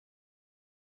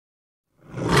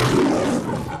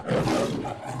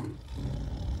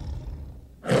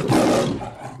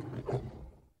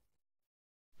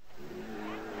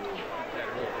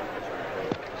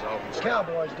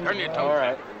cowboys do. Turn your toes. All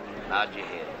right. Nod your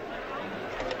head.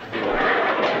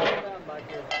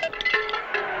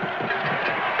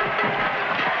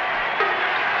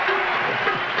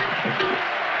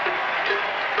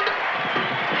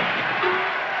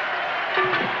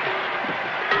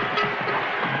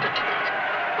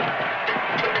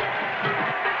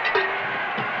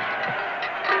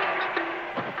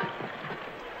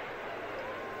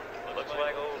 Looks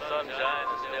like old Sunshine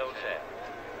is still chat.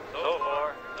 So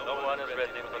far, no one has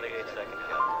ridden him for the 8-second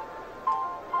count.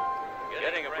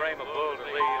 Getting a frame of bull to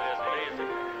leave isn't easy.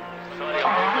 Somebody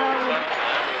will move old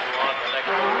Sunshine will go on to the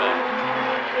next bull back.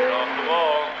 Get off the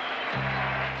wall.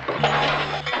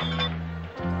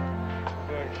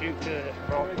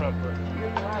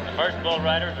 The first bull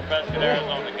riders are Preston,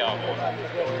 Arizona Cowboys,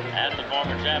 and the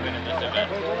former champion in this event,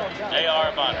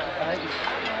 J.R. Bonner.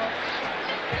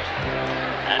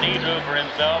 And he drew for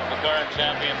himself the current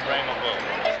champion frame of bull,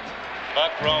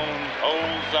 Buck Roan's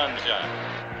Old Sunshine.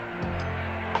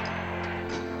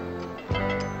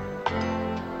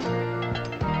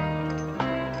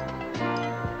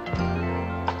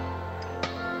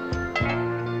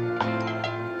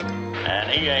 And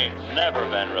he ain't never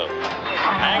been rode.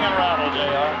 Hang and rattle,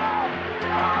 J.R.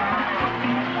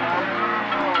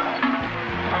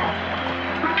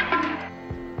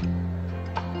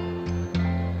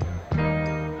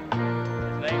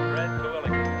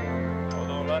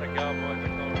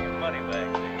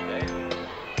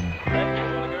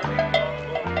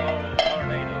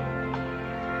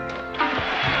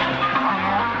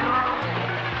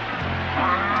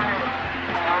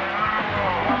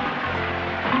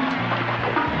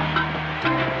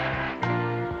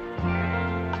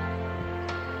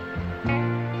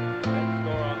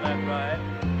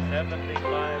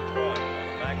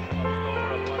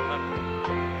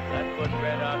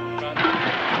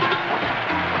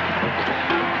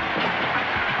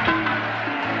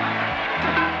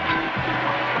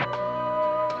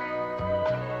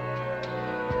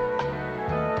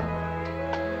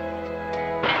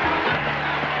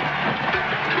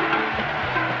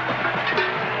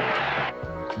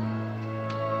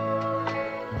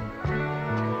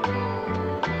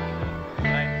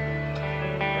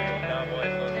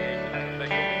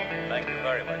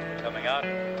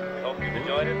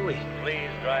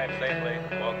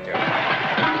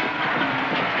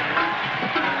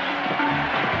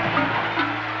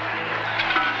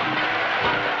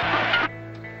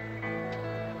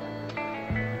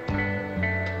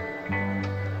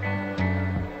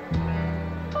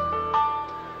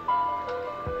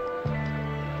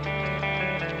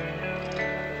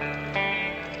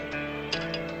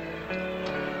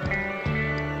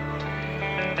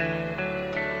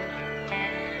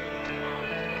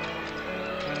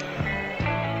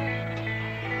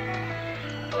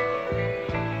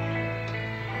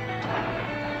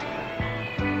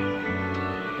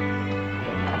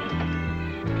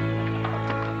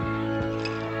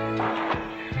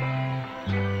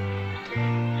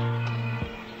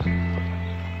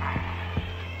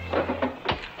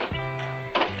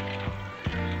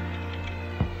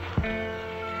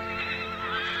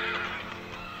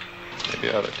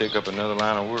 Maybe I ought to take up another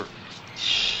line of work.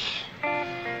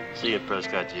 See you,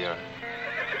 Prescott, J.R.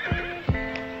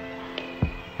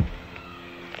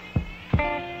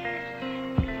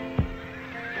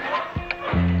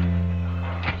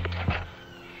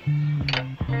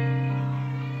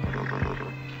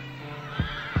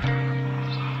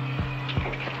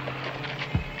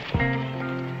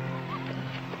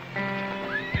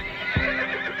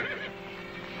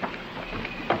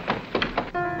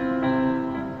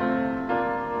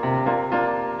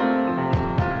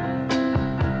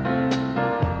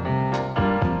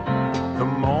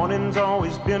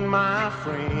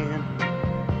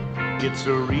 It's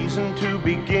a reason to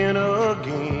begin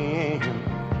again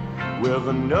with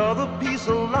another piece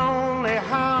of lonely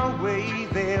highway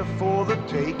there for the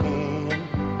taking.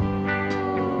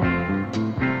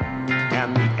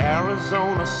 And the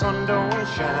Arizona sun don't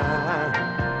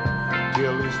shine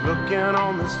till he's looking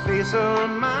on this face of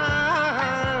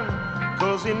mine,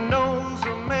 'cause he knows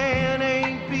a man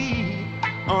ain't beat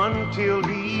until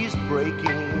he's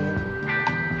breaking.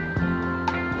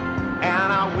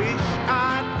 And I wish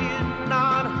I did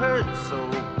not hurt so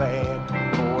bad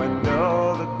for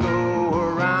another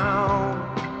go around,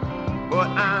 but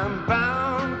I'm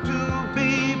bound to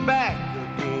be back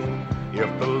again if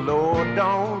the Lord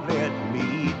don't let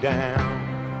me down.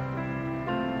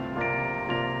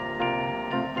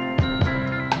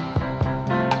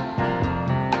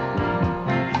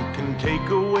 You can take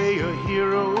away a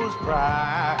hero's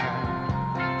pride,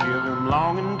 give him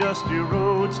long and dusty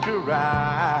roads to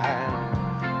ride,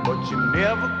 but you're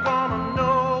never gonna know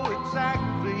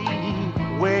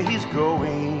he's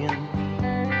going.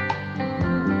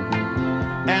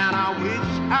 And I wish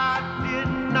I did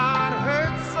not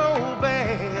hurt so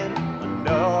bad.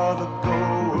 Another go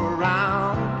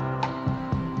around,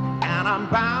 and I'm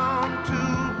bound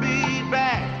to be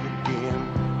back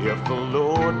again if the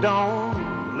Lord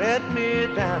don't let me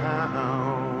down.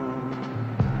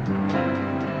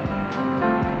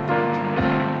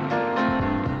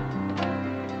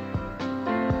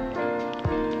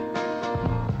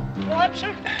 What,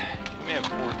 sir? Give me a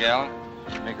 4-gallon.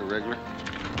 Make it regular.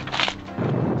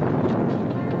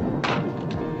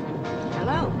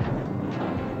 Hello.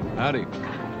 Howdy.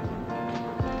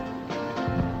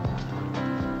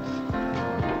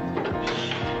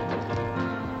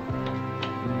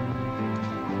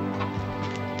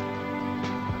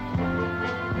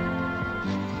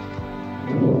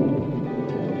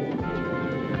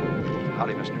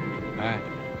 Howdy, mister. Hi.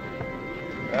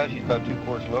 She's about 2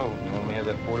 quarts low. You want me to have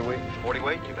that 40 weight? 40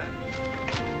 weight? You bet.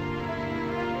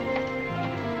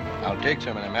 I'll take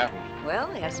some of them apples. Well,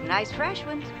 they have some nice fresh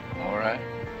ones. All right.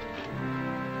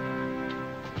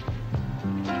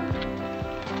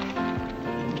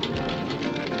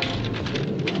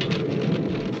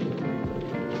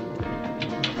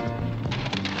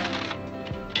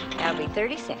 That'll be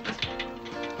 36.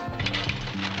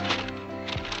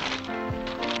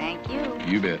 Thank you.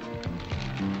 You bet.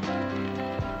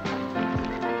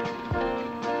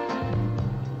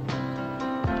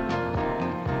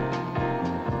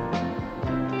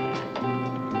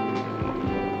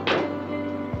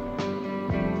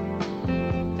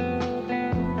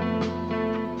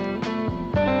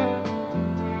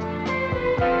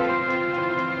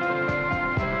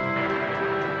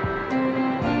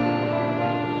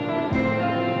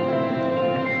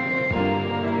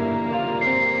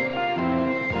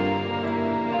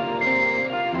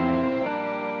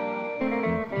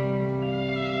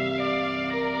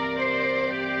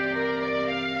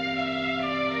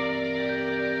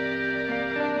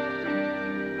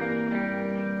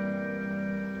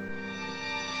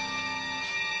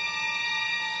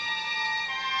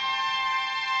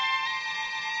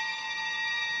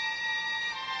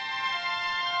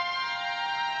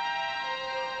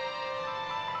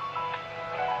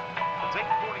 It's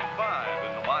 8:45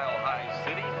 in the Mile High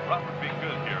City. Robert B.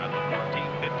 Good here at the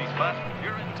 1450 spot.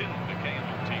 You're in tune to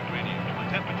KMOT Radio.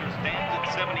 The temperature stands at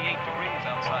 78 degrees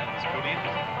outside the studios.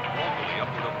 Locally,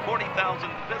 upward of 40,000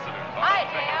 visitors. Hi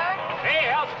there. Hey,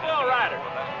 how's the Bill Rider?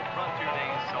 Frontier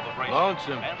Days celebration.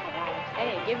 Lonesome. And the world's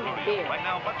Hey, give me a beer. Right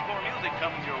now, much more music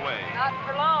coming your way. Not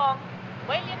for long.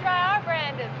 Wait till you try our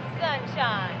brand of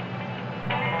sunshine.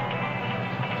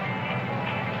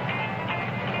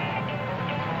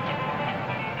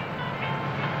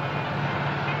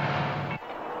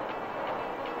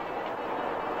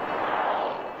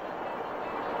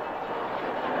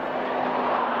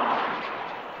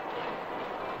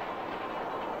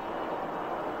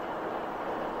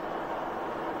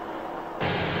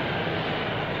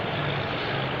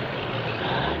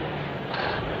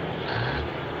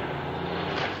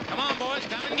 Come on, boys,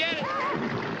 come and get it.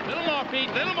 Little more,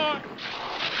 Pete, little more.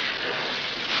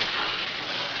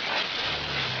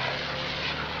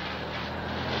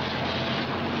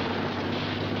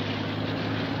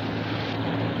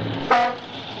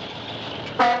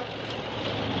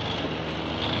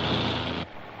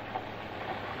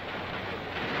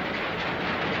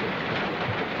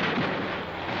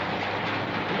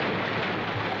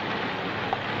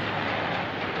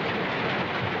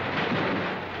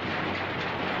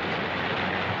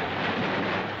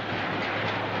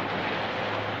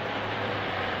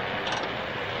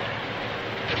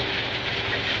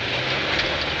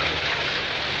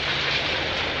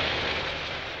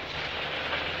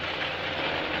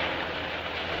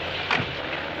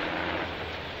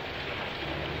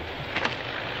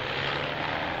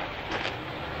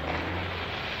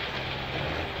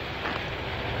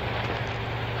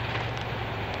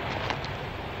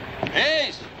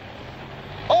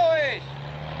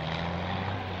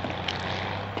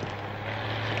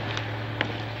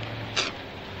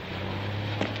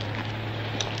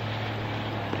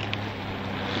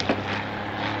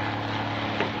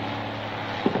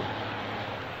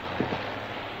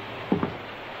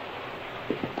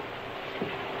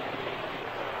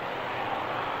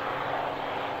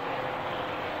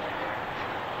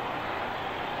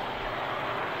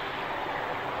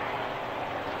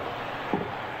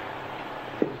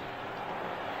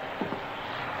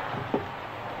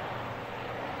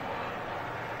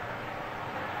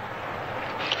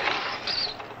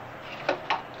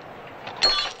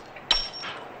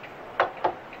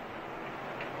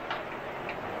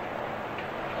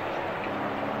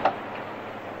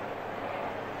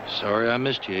 Sorry I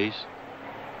missed you, Ace.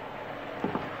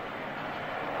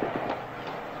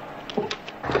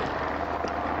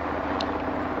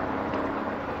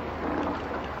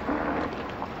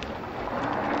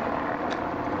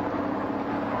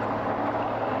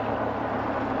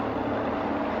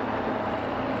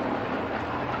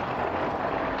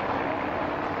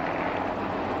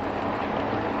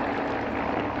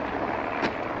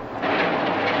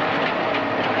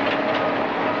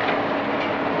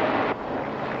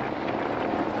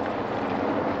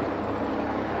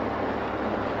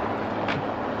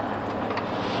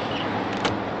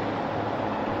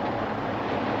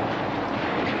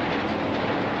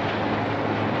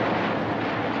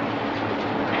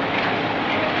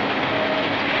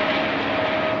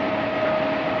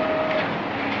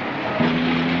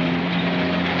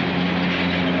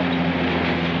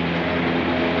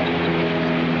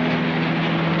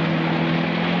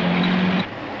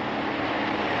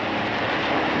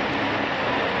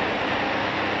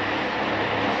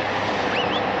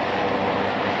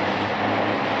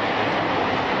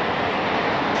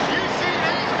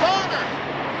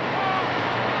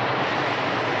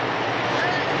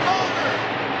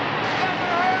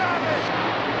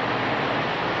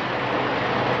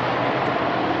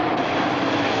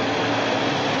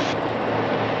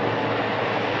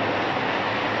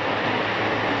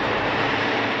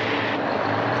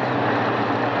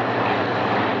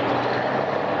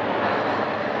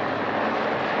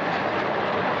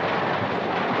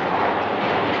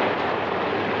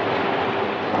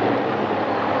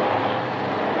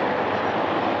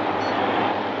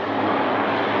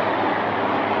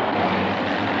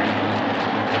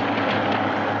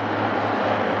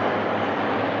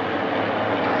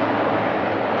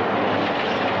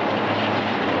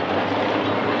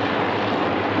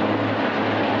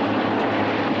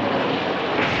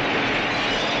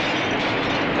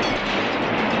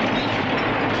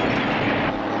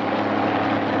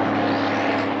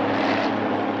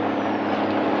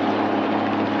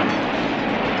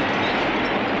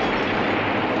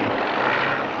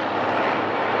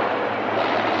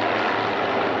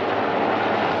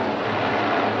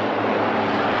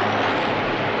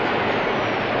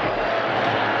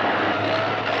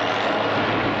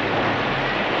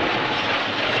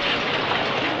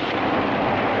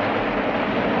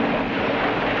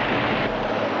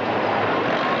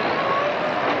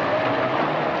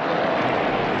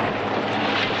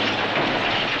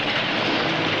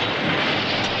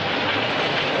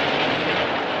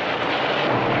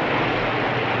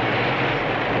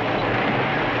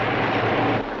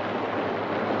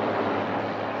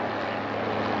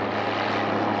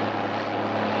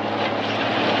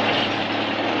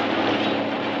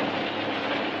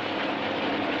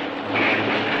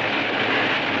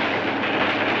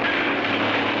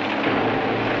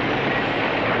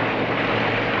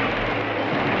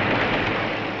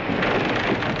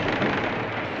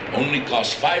 Only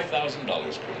costs $5,000,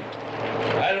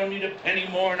 Greene. I don't need a penny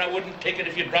more, and I wouldn't take it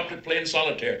if you dropped it playing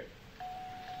solitaire.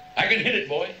 I can hit it,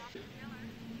 boy.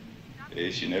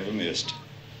 Ace, you never missed.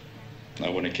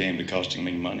 Not when it came to costing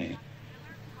me money.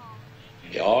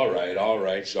 Yeah, all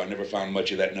right. So I never found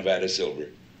much of that Nevada silver.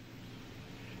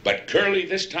 But, Curly,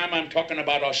 this time I'm talking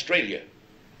about Australia.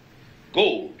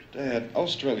 Gold. Dad,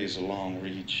 Australia's a long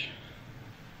reach.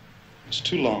 It's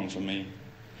too long for me.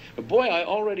 But boy, I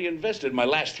already invested my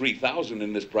last $3,000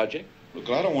 in this project. Look,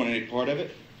 I don't want any part of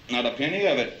it. Not a penny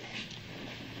of it.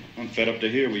 I'm fed up to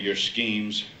here with your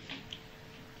schemes.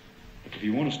 Look, if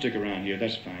you want to stick around here,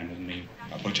 that's fine with me.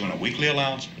 I'll put you on a weekly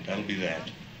allowance, but that'll be that.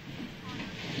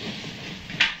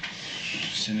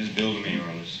 Send this bill to me,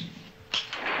 Orlis.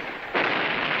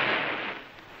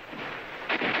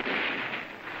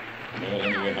 Well,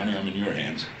 anyway, honey, I'm in your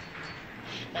hands.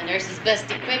 The nurse's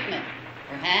best equipment,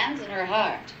 her hands and her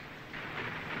heart.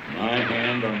 My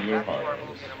hand on your heart.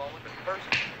 First,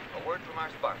 a word from our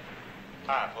sponsor.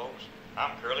 Hi, folks.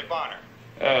 I'm Curly Bonner.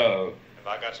 Oh. Have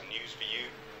I got some news for you?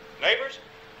 Neighbors,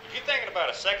 if you're thinking about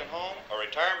a second home or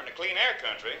retirement in clean air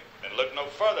country, then look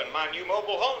no further than my new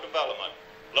mobile home development,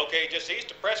 located just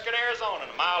east of Preston, Arizona,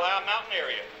 in the Mile High Mountain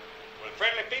area. With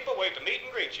friendly people wait to meet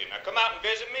and greet you. Now come out and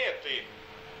visit me at the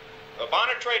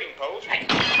Bonner Trading Post.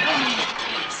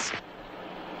 Yes.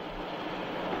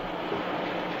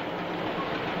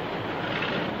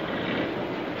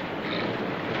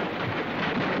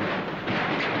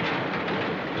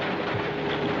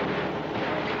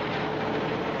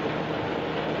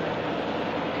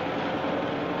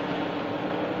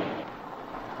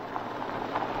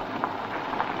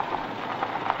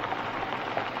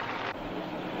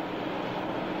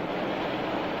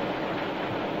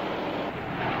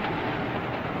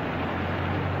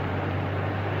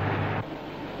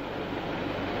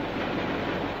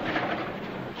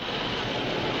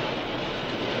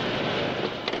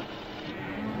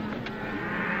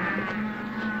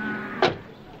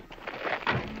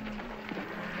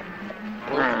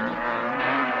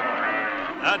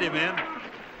 Howdy, men.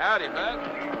 Howdy, bud.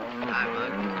 Hi,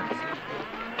 bud.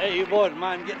 Hey, you boys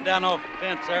mind getting down off the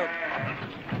fence there?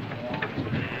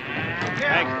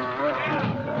 Thank you.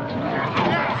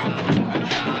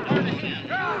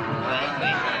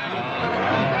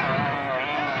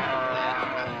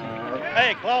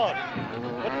 Hey, Claude,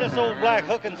 put this old black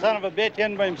hooking son of a bitch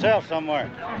in by himself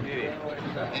somewhere.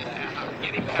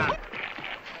 Get him caught.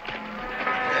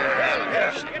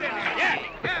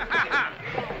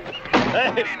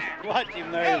 Hey, watch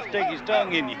him there, he'll stick his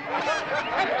tongue in you.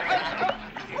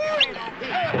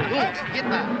 Get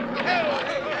that.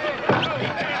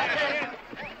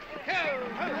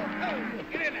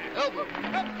 Elbow.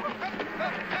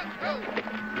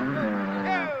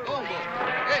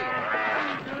 Hey.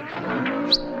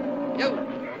 Yo.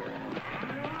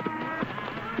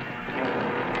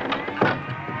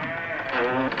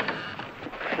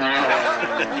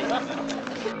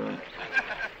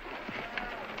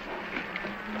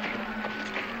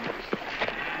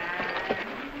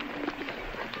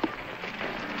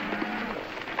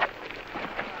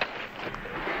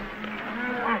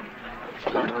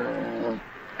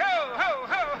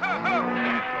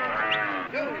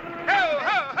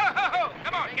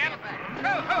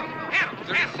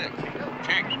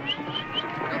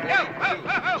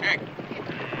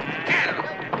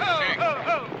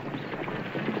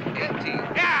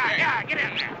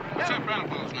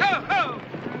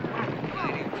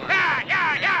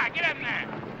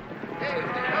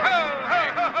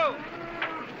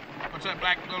 What's that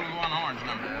black bull with one horns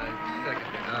number?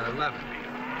 11.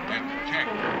 Yeah, check.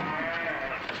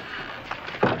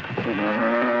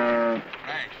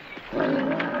 Right.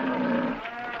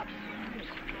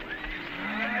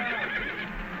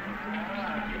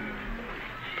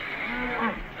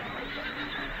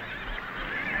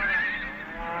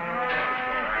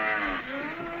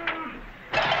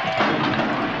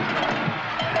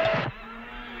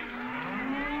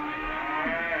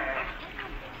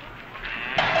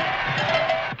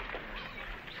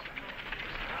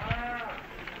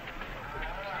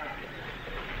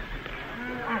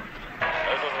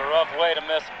 Way to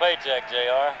miss a paycheck,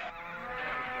 JR.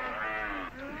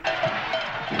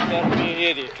 Gotta be an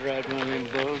idiot to ride one of them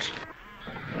bulls.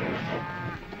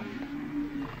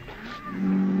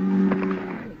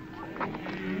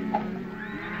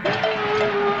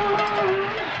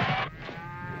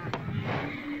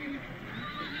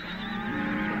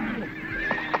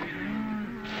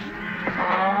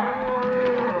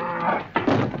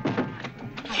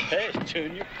 Hey,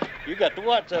 Junior, you got to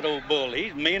watch that old bull.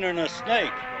 He's meaner than a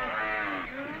snake.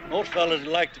 Most fellas would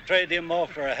like to trade him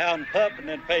off for a hound pup and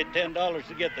then pay $10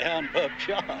 to get the hound pup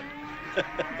shot.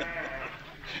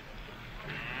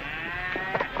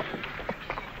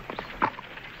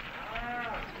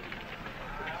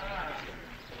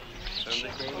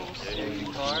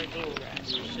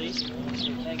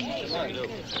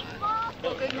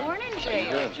 Good morning,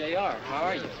 JR. JR, how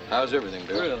are you? How's everything,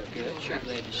 Bill? Real good. Sure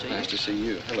glad to see you. Nice to see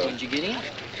you. Hello. When did you get in?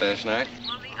 Last night.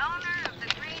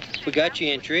 We got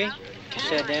your entry. You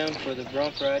sat down for the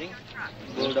bronc riding,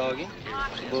 bulldogging,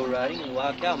 bull riding, and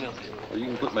wild cow milking. Well, you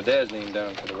can put my dad's name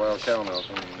down for the wild cow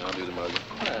milking, and I'll do the mugging.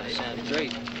 That sounds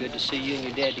great. Good to see you and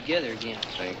your dad together again.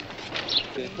 Thank you.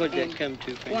 Good. What did that come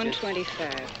to, Francesca?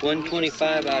 125.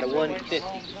 125 out of 150.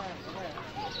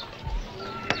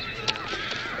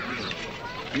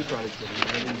 You probably put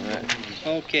it right.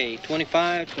 Okay,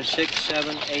 25, 26,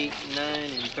 7, 8,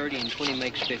 9, and 30, and 20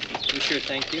 makes 50. We sure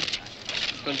thank you.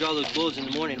 Gonna draw those bulls in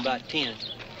the morning about 10.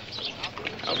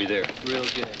 I'll be there. Real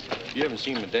good. You haven't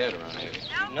seen my dad around, have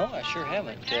you? No, I sure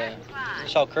haven't.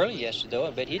 Saw Curly yesterday, though. I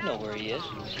bet he'd know where he is.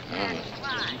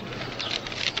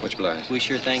 Much obliged. We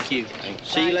sure thank you.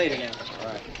 See you later now. All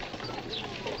right.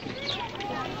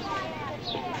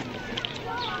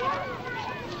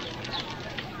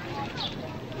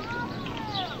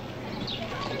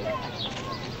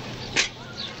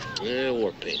 Yeah,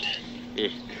 war paint.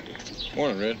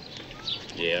 Morning, Red.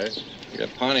 Yeah. You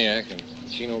got Pontiac and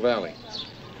Chino Valley.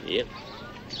 Yep.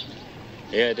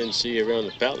 Yeah, I didn't see you around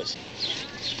the palace.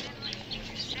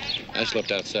 I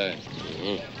slept outside.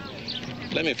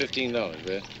 Mm-hmm. Lend me $15,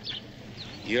 Red.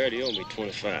 You already owe me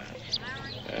 25.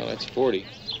 Well, that's 40.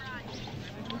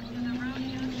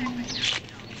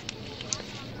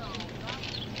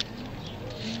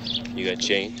 You got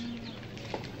change?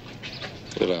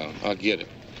 Well, I'll get it.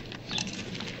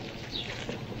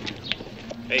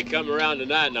 Hey, come around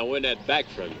tonight and I'll win that back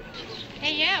from you.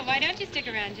 Hey, yeah, why don't you stick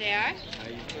around, JR? How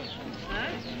you doing? Huh?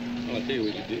 Well, I'll tell you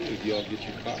what you do. If y'all get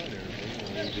your car and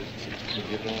everything, we'll just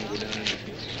get along and go down there.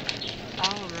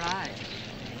 All right.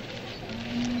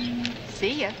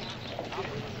 See ya.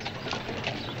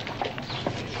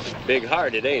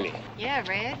 Big-hearted, ain't he? Yeah,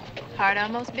 Red. Heart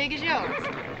almost big as yours.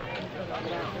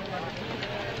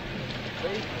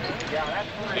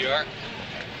 Here you are.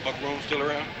 McQueen still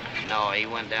around? No, he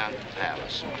went down to the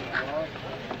palace.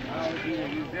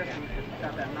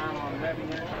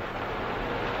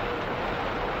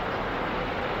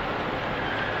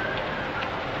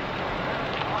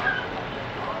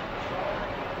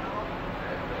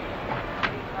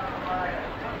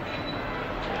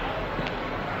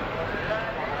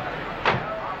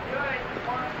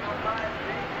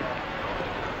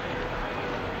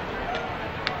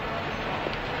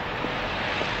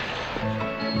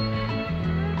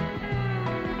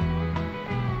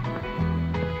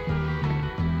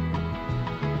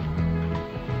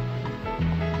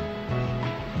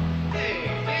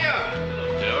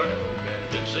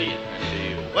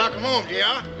 Welcome home,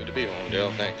 JR. Good to be home,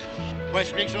 Dale. Thanks.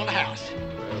 What's drinks on the house?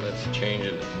 Well, that's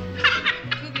changing.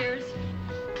 Cougars.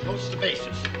 Close to the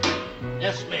bases.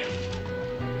 Yes, ma'am.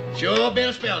 Sure been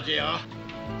a spell, JR.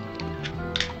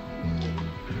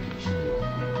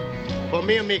 For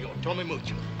mi amigo, Tommy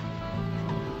Mucho.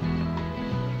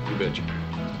 You betcha.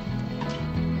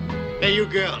 Hey, you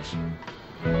girls.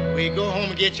 Will you go home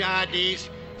and get your IDs?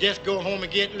 Just go home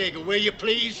and get legal, will you,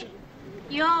 please?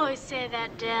 You always say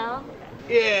that, Del.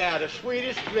 Yeah, the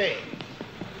sweetest thing.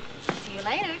 See you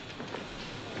later.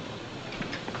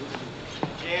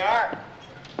 JR.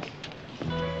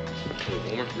 Hey,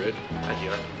 Homer, Red. Hi,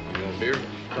 JR. You want beer?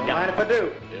 Don't mind if I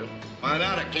do. Yep. Find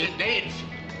out I can't dance.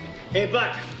 Hey,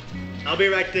 Buck. I'll be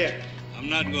right there. I'm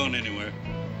not going anywhere.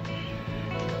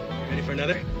 Ready for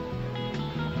another?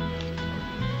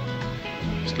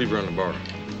 Just leave her on the bar.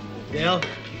 Del,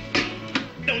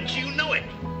 don't you know it?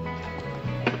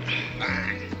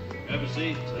 Fine. Have a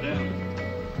seat. Sit down.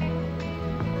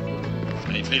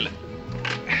 How you feeling?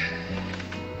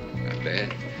 Not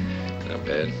bad. Not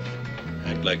bad.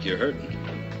 Act like you're hurting.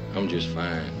 I'm just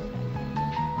fine.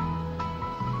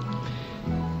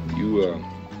 You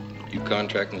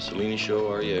contracting the Selena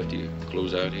show, are you, after you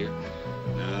close out here?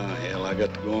 Ah, hell, I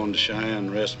got to go on to Cheyenne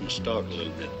and rest my stock a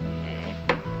little bit.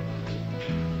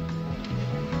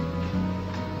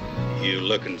 You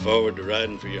looking forward to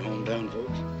riding for your hometown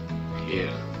folks?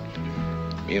 Yeah.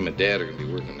 Me and my dad are going to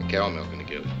be working the cow milking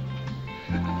together.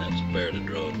 That's a bear to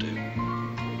draw to.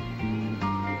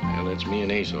 Well, that's me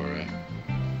and Ace, all right.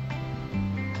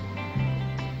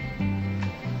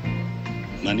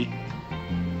 Money?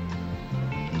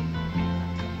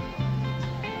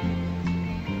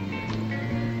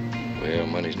 Well,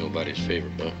 money's nobody's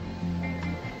favorite, Buck.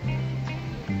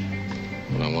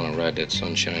 But I want to ride that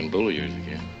sunshine bull of yours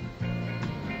again.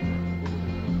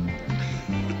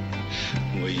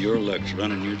 Well, your luck's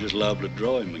running. You're just liable to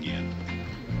draw him again.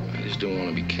 I just don't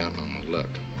want to be counting on my luck.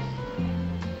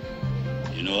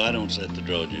 You know, I don't set the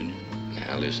draw, Junior.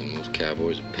 Now, listen, those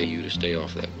cowboys will pay you to stay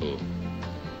off that bull.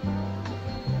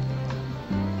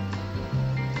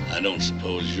 I don't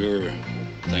suppose you're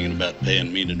thinking about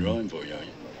paying me to draw him for you, are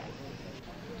you?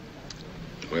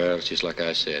 Well, it's just like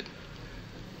I said.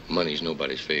 Money's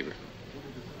nobody's favorite.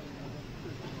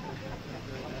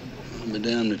 I'll be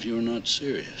damned if you're not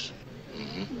serious.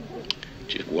 Mm-hmm.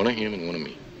 Just one of him and one of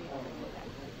me.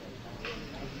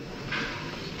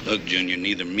 Look, Junior,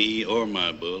 neither me or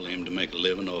my bull aim to make a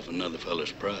living off another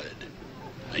fella's pride.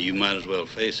 Now, you might as well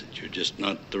face it. You're just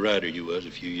not the rider you was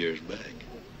a few years back.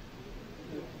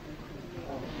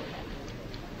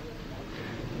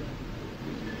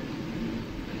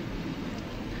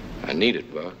 I need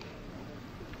it, Buck.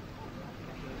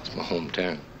 It's my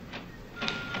hometown.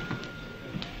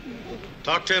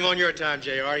 Talk to him on your time,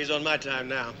 JR. He's on my time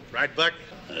now. Right, Buck?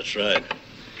 That's right.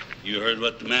 You heard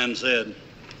what the man said.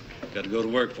 Got to go to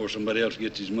work before somebody else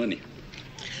gets his money.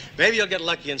 Maybe you'll get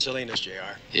lucky in Salinas,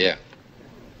 JR. Yeah.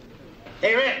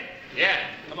 Hey, Red. Yeah.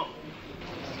 Come on.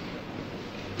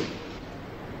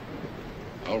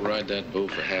 I'll ride that bull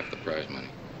for half the prize money.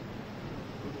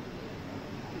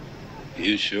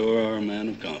 You sure are a man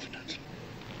of confidence.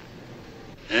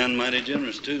 And mighty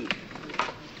generous, too.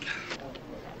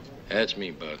 That's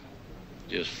me, Buck.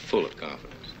 Just full of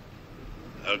confidence.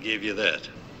 I'll give you that.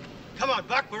 Come on,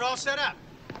 Buck. We're all set up.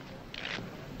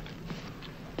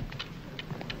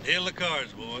 Deal the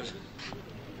cards, boys.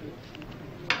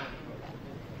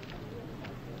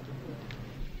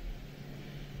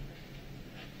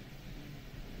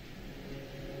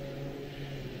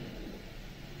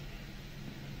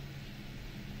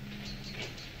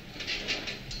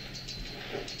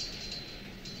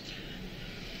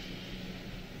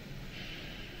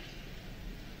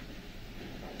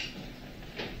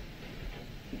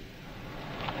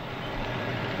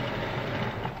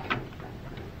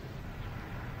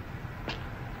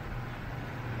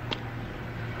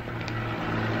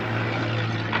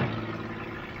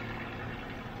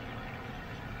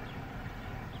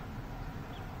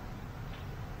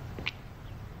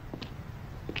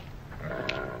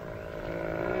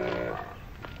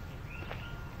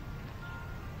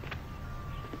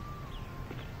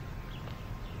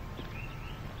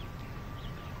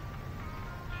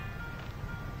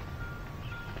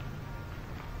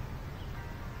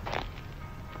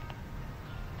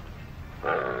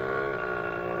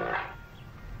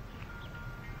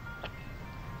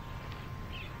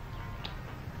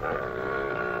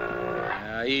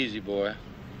 Now, easy, boy.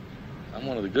 I'm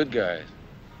one of the good guys.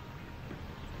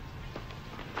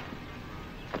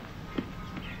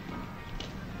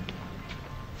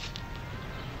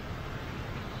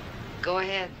 Go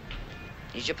ahead.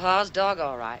 Is your pa's dog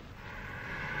all right?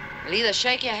 He'll either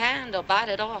shake your hand or bite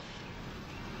it off.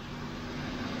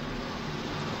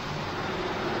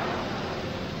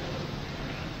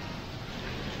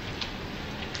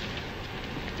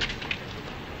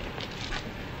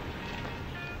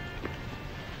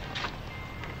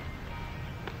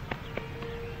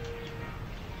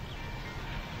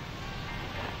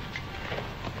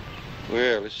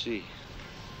 Well, let's see.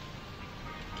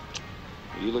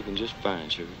 You're looking just fine,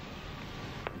 sugar.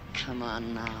 Come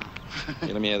on now.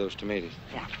 Hey, let me have those tomatoes.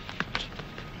 Yeah.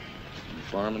 You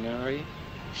farming now, are you?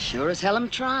 Sure as hell I'm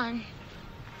trying.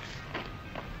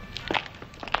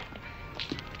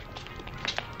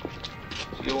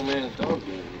 The old man's dog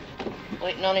doing here.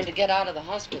 Waiting on him to get out of the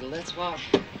hospital, that's why.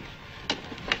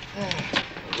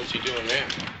 What's he doing there?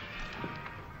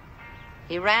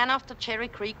 He ran off the Cherry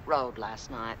Creek Road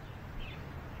last night.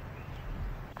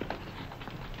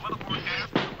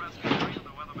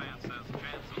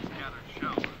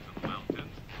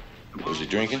 Was he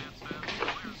drinking?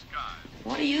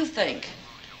 What do you think?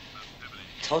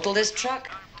 Totaled his truck.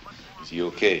 Is he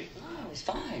okay? Oh, he's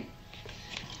fine.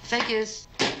 Figures.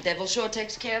 Devil sure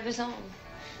takes care of his own.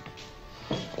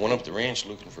 I went up the ranch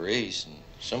looking for Ace, and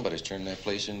somebody's turned that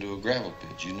place into a gravel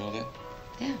pit. You know that?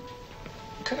 Yeah.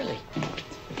 Curly.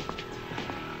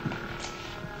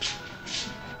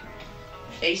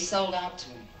 Ace sold out to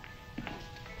him.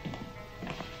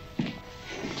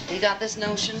 He got this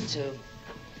notion to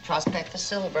prospect for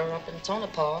silver up in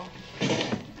Tonopah.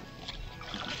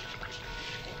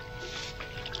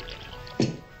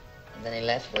 And then he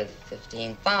left with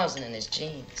 $15,000 in his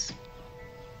jeans.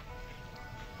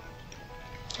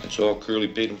 That's all Curly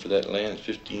paid him for that land,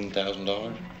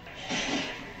 $15,000?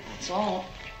 That's all.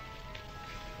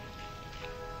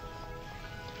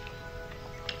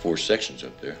 4 sections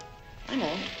up there. I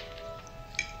know.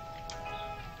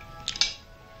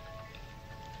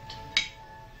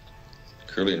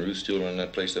 Curly and Ruth still run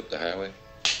that place up the highway?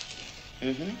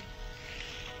 Mm-hmm.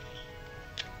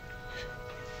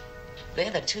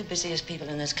 They're the 2 busiest people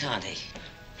in this county.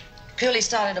 Curly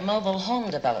started a mobile home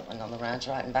development on the ranch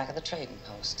right in back of the trading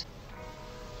post.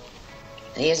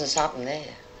 And he isn't stopping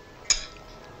there.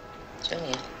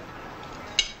 Junior,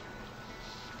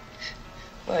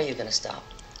 where are you gonna stop?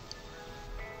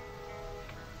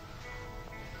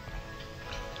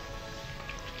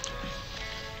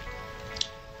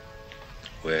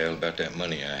 Well, about that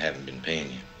money I haven't been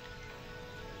paying you.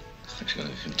 It's going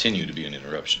to continue to be an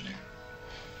interruption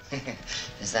there.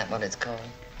 Is that what it's called?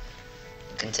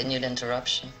 A continued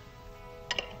interruption?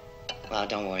 Well,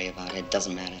 don't worry about it. It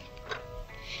doesn't matter.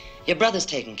 Your brother's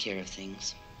taking care of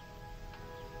things.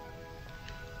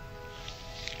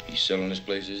 He's selling this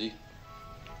place, is he?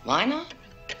 Why not?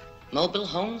 Mobile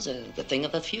homes are the thing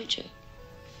of the future.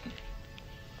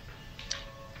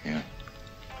 Yeah.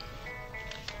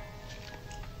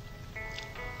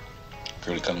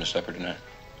 Curly coming to supper tonight?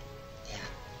 Yeah.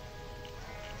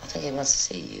 I think he wants to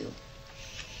see you.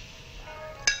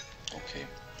 Okay.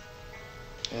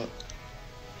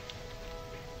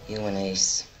 You and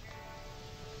Ace.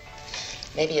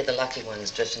 Maybe you're the lucky ones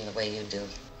drifting the way you do.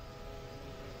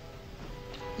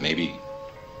 Maybe.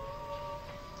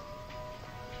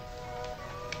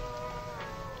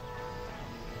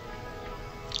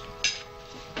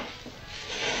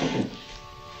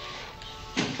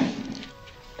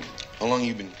 How long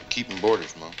you been keeping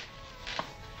boarders, Mom?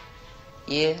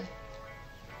 Yeah?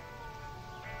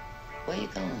 Where you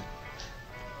going?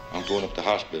 I'm going up to the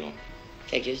hospital.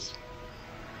 Figures.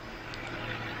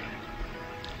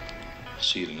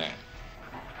 See you tonight.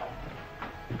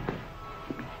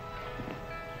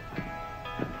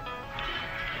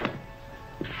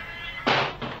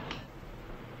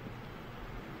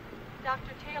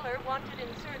 Dr. Taylor wanted in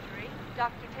surgery.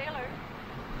 Dr. Taylor.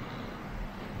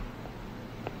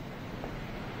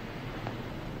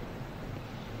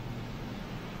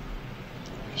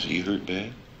 Is he hurt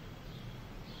bad?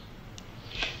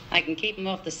 I can keep him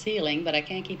off the ceiling, but I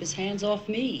can't keep his hands off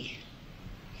me.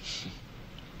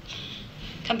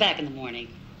 Come back in the morning.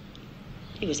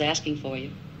 He was asking for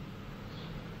you.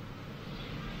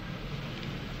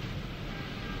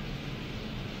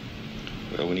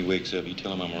 Well, when he wakes up, you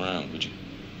tell him I'm around, would you?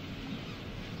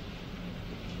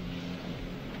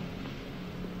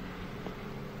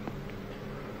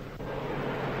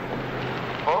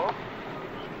 Folks,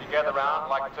 you gather around, I'd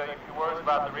like to tell you a few words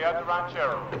about the Rio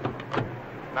Ranchero.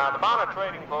 Now, the Bonner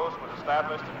Trading Post was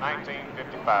established in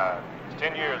 1955. It's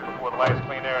 10 years before the last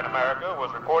clean air in America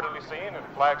was reportedly seen in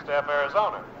Flagstaff,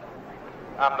 Arizona.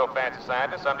 I'm no fancy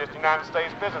scientist. I'm just a United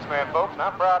States businessman, folks, and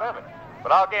I'm proud of it.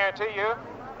 But I'll guarantee you,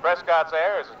 Prescott's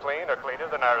air is as clean or cleaner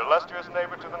than our illustrious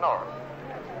neighbor to the north.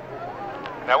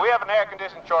 Now, we have an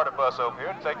air-conditioned charter bus over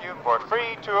here to take you for a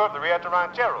free tour of the Rieta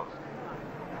Rancheros.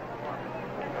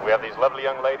 And we have these lovely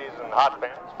young ladies in hot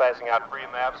pants passing out free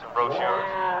maps and brochures.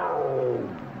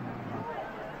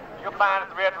 You'll find at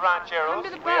the Rieta Rancheros, Come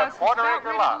to the we have bus.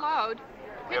 quarter-acre lots. Load.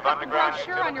 We have Pick up the underground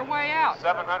brochure on your way out.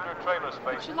 700 trailer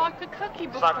spaces. Would you like the cookie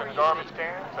before Sunken you garbage leave?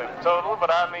 cans, and total,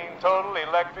 but I mean total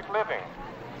electric living.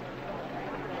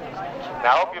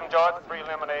 Now, I hope you enjoyed the free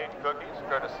lemonade and cookies,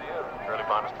 courtesy of Early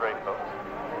Bonus Trade folks.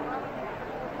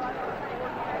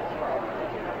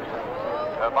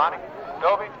 Bonnie,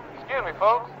 Toby, excuse me,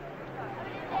 folks.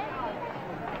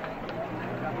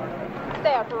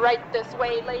 Step right this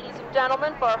way, ladies and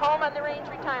gentlemen, for home on the range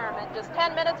retirement. Just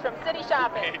 10 minutes from city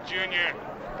shopping. Hey, Junior.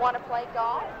 Want to play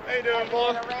golf? How you doing, boy?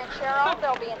 At a ranchero,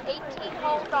 there'll be an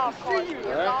 18-hole golf course for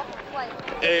your golf and play.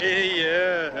 Hey,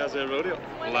 yeah. How's that rodeo?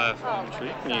 Life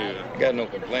treating you. Got no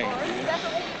complaints.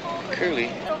 Curly.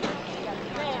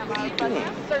 What you doing?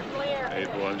 Hey,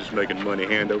 boy, I'm just making money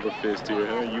hand over fist here,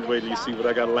 huh? You wait till you see what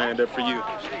I got lined up for you.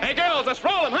 Hey, girls, let's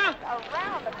roll them, huh?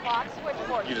 Around the clock,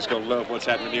 switchboard. You just gonna love what's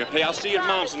happening here. Hey, I'll see you at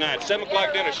Mom's tonight. 7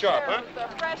 o'clock dinner sharp, huh? The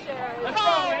fresh air is Let's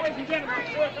go, ladies and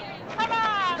gentlemen. Come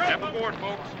on! Step aboard,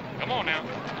 folks. Come on now.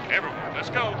 Everyone, let's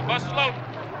go. The bus is loaded.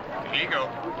 Here you go.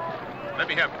 Let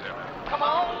me help you there. Come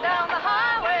on down the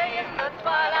highway in the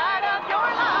twilight of your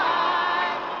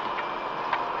life.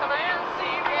 Come and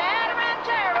see Rieta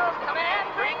Rancheros. Come and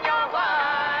bring your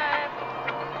wife.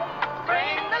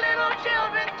 Bring the little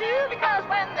children too, because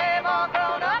when they've all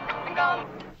grown up and gone.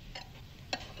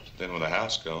 Then with the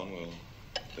house gone, well,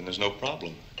 then there's no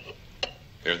problem.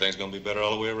 Everything's gonna be better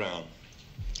all the way around.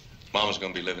 Mama's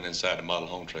gonna be living inside the model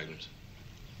home trailers.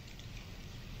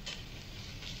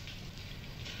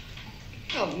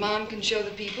 Well, Mom can show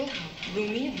the people how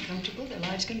roomy and comfortable their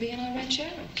lives can be in our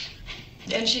rancheros.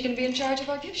 And she can be in charge of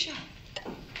our gift shop.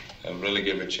 And really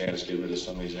give her a chance to get rid of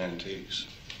some of these antiques.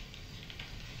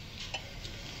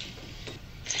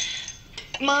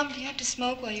 Mom, do you have to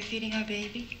smoke while you're feeding our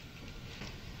baby?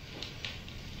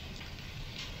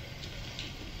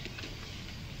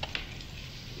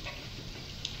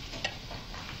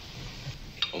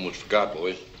 Almost forgot,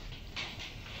 boys.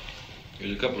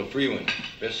 Here's a couple of free ones.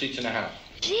 Best seats in the house.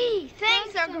 Gee,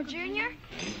 thanks, Uncle Junior.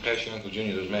 You can pass your Uncle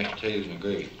Junior those mashed potatoes and the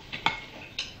gravy.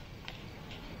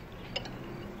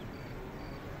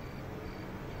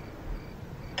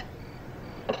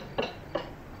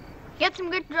 Get some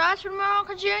good draws from our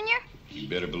Uncle Junior? You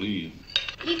better believe.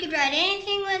 You could write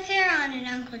anything with hair on it,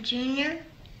 Uncle Junior.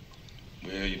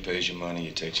 Well, you pays your money,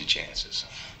 you takes your chances.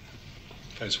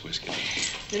 Pass whiskey.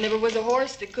 There never was a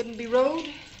horse that couldn't be rode.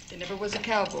 There never was a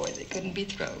cowboy that couldn't be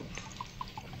throwed.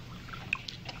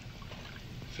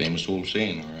 Famous old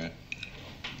saying, all right.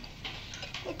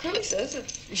 Well, Curly says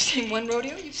if you've seen one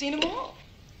rodeo, you've seen them all.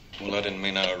 Well, I didn't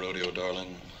mean our rodeo,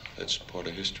 darling. That's part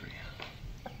of history.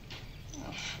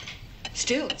 Well,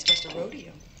 still, it's just a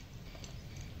rodeo.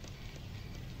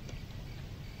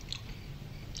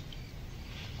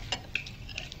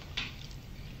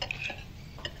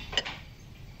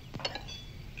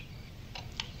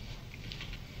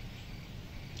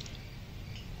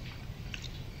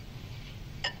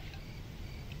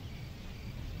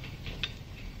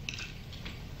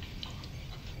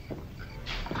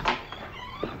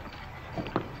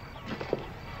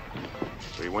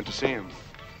 So you went to see him?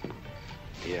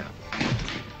 Yeah.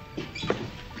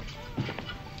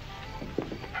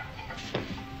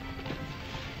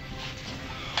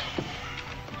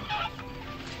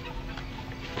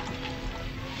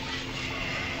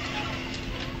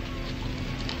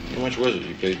 How much was it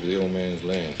you paid for the old man's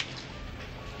land?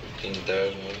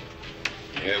 15,000, was it?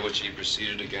 Yeah, which he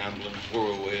proceeded to gamble and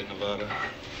whore away in Nevada.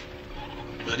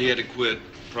 But he had to quit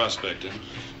prospecting.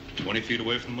 20 feet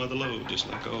away from Mother Lode, just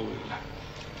like always.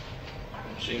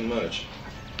 Don't seem much.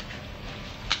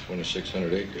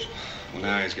 2,600 acres. Well,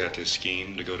 now he's got this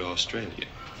scheme to go to Australia.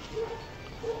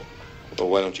 Well,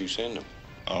 why don't you send him?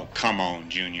 Oh, come on,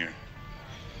 Junior.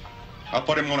 I'll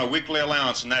put him on a weekly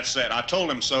allowance, and that's it. I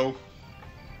told him so.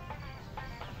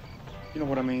 You know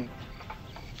what I mean?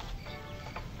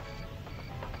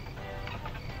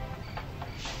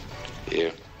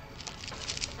 Yeah.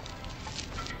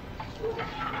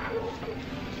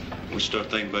 We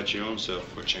start thinking about your own self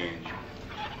for a change.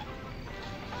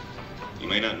 You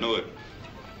may not know it,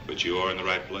 but you are in the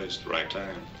right place at the right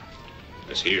time.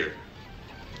 That's here.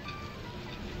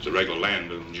 It's a regular land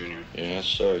boom, Junior. Yeah, I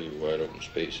saw you wide open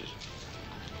spaces.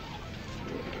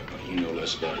 You know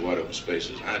less about wide open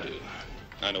spaces than I do.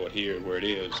 I know it here where it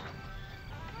is.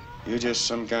 You're just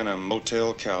some kind of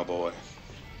motel cowboy.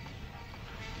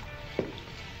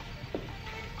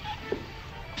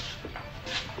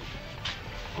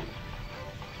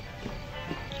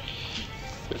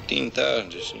 $15,000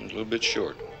 just seems a little bit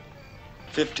short.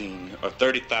 15 or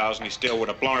 30,000, he still would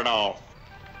have blown it all.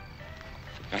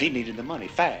 Now, he needed the money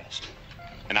fast,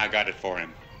 and I got it for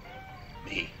him.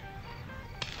 Me.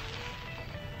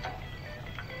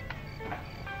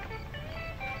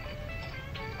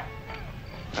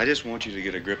 I just want you to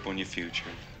get a grip on your future.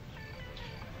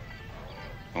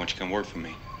 I want you to come work for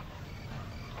me.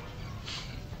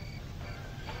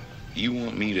 You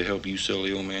want me to help you sell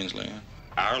the old man's land?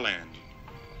 Our land.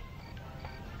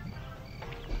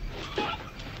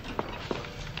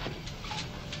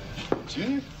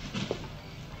 Junior?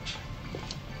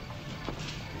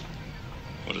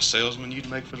 What a salesman you'd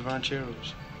make for the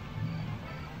rancheros.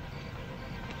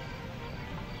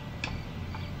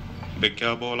 Big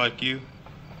cowboy like you?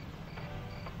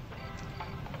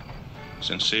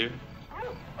 Sincere?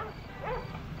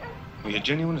 Well, you're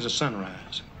genuine as a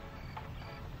sunrise.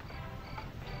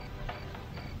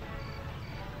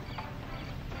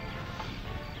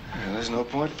 Well, there's no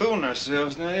point fooling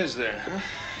ourselves now, is there, huh?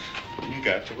 You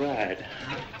got to ride.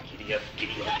 Giddy up,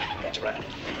 giddy up. That's right.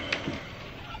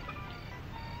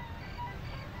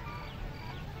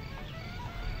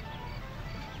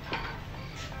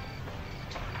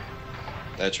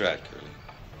 That's right, Curly.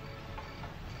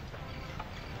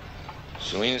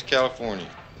 Salinas, California.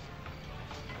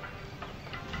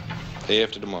 Day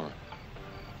after tomorrow.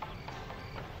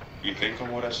 You think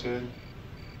on what I said?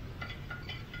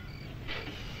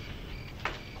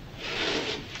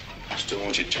 I still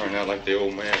want you to turn out like the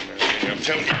old man, man. I'm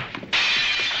telling you.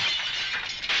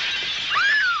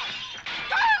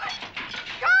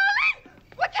 Darling!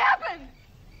 What's happened?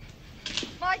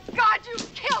 My God, you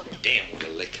killed him! Damn, what a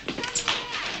lick.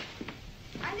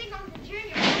 I think Uncle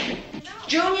Junior.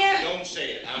 Junior? Don't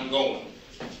say it. I'm going.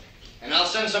 And I'll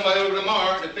send somebody over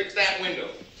tomorrow to fix that window.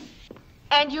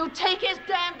 And you take his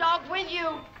damn dog with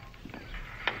you.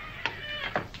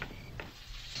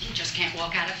 You just can't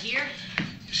walk out of here.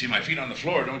 You see my feet on the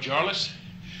floor, don't you, Arliss?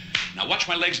 Now watch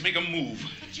my legs make 'em move.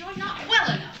 But you're not well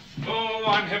enough. Oh,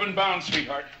 I'm heaven bound,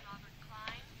 sweetheart.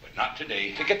 But not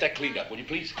today. To get that cleaned up, will you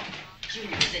please?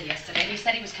 Junior was in yesterday, and he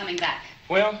said he was coming back.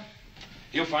 Well,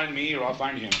 he'll find me or I'll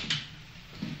find him.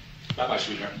 Bye-bye,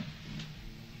 sweetheart.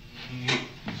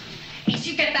 Ace,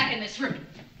 you get back in this room.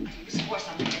 This is worse.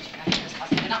 I'm going to get you back in this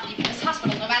hospital. You're not leaving this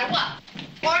hospital no matter what.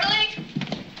 Orderly!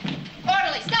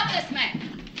 Orderly, stop this man.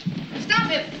 Stop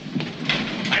him.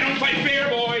 I don't fight fair,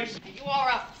 boys. And you are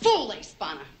a fool, Ace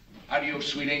Bonner. Adios,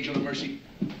 sweet angel of mercy.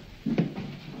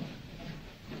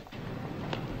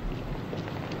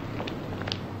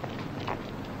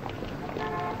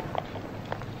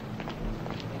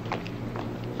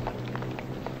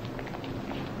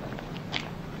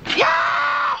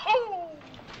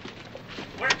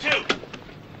 Where to?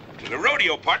 To the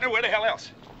rodeo, partner. Where the hell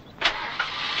else?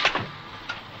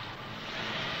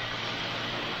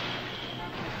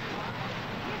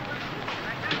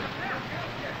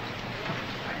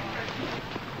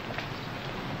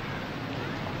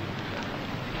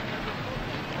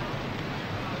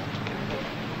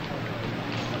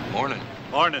 Morning.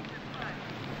 Morning.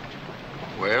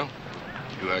 Well,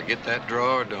 do I get that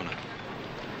draw or don't I?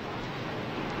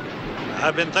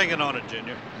 I've been thinking on it,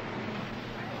 Junior.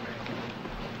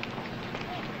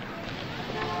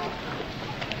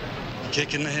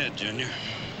 Kick in the head, Junior.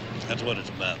 That's what it's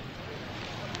about.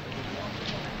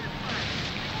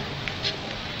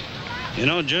 You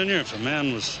know, Junior, if a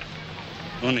man was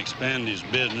going to expand his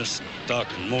business,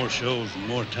 talking more shows and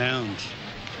more towns,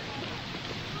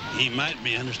 he might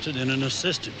be interested in an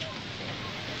assistant.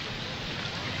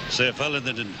 Say a fella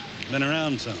that had been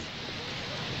around some.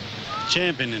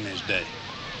 Champion in his day.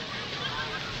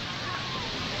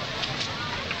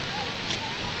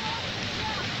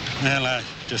 Well, I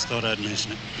just thought I'd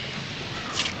mention it.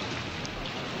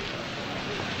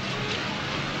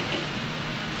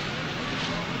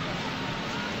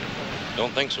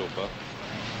 Don't think so, Buck.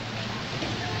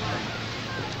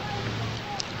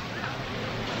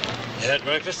 You had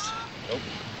breakfast? Nope.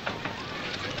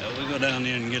 Well, we'll go down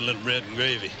here and get a little bread and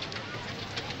gravy.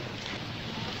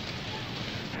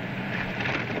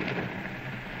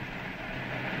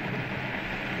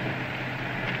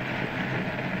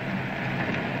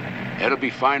 That'll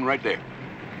be fine right there.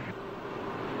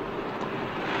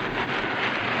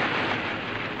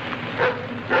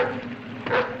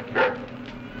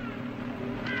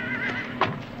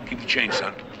 Keep the change,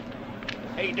 son.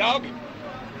 Hey, dog.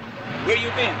 Where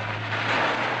you been?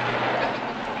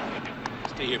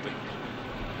 Stay here, Ben.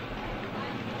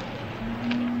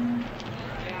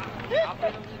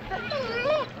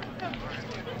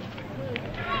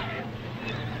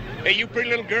 Hey, you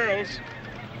pretty little girls.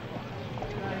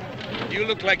 You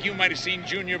look like you might have seen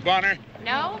Junior Bonner.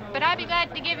 No, but I'd be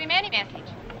glad to give him any message.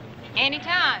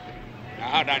 Anytime. Now,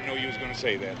 how'd I know you was going to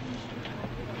say that?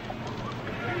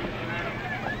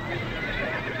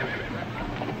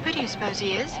 Who do you suppose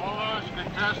he is? All those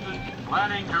contestants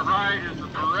planning to ride in the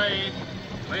parade,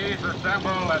 please assemble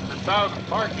at the south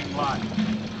parking lot.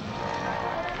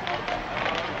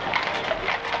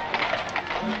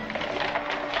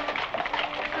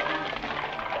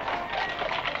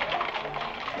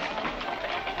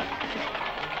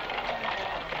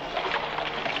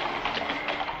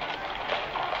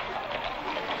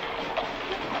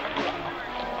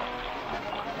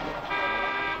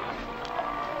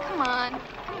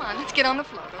 Come on, let's get on the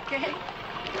float, okay?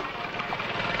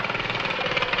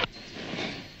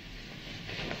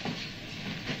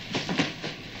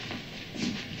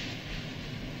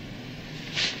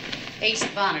 Ace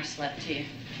Bonner slept here.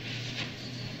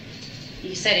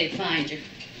 He said he'd find you.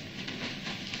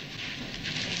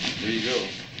 There you go.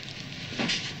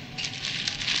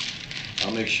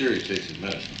 I'll make sure he takes his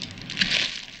medicine.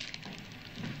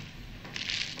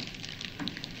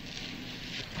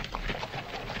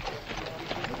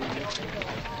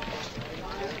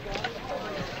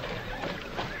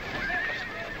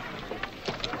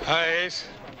 Hi, Ace.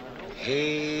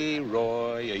 Hey,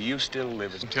 Roy, are you still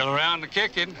living? Still around the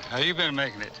kicking. How you been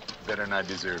making it? Better than I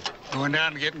deserve. Going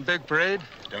down to getting big parade?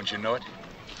 Don't you know it?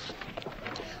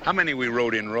 How many we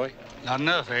rode in, Roy? Not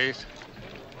enough, Ace.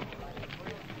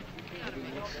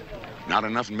 Not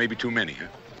enough and maybe too many, huh?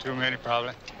 Too many,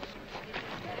 probably.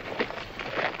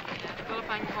 Well, if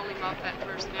I can hold him off that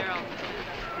first barrel.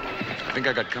 I think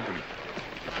I got company.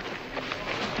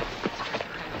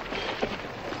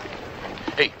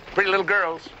 Hey, pretty little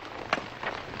girls.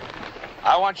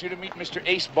 I want you to meet Mr.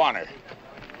 Ace Bonner.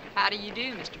 How do you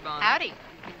do, Mr. Bonner? Howdy.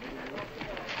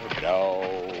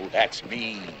 No, that's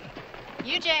me.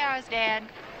 You JR's dad.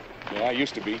 Yeah, I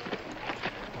used to be.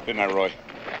 Didn't I, Roy?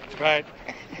 That's right.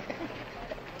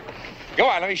 Go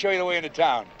on, let me show you the way into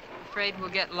town. Afraid we'll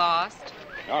get lost?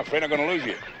 No, I'm afraid I'm going to lose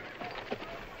you.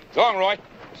 So long, Roy.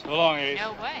 So long, Ace.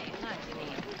 No way. Not to me.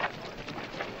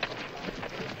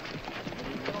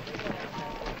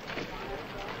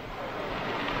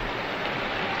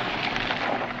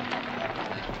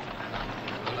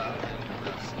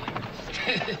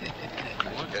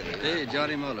 Hey,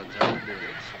 Johnny Mullins, how you doing?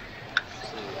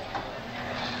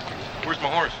 Where's my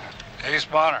horse? Ace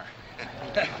Bonner.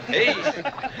 Hey! You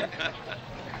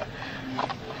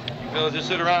fellas just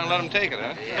sit around and let him take it,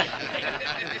 huh?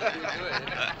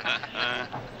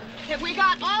 Have we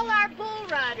got all our bull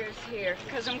riders here?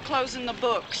 Because I'm closing the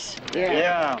books.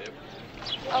 Yeah.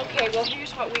 Okay, well,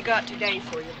 here's what we got today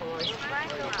for you, boys.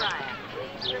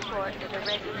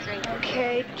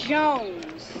 Okay,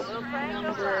 Jones,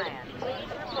 number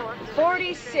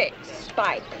 46,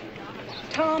 Spike.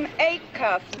 Tom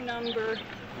Acuff, number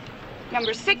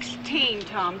 16,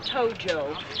 Tom,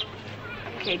 Tojo.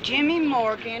 Okay, Jimmy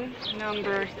Morgan,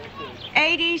 number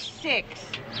 86,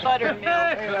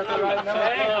 Buttermilk.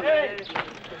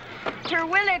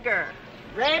 Terwilliger,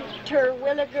 Red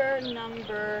Terwilliger,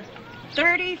 number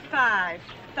 35,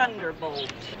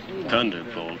 Thunderbolt.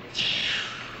 Thunderbolt.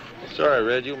 Sorry,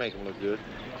 Red, you'll make him look good.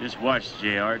 Just watch,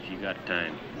 JR, if you got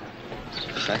time.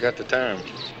 I got the time.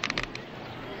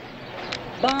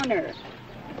 Bonner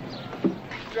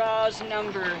draws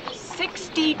number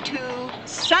 62,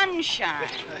 Sunshine.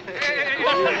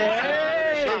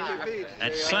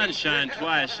 That's sunshine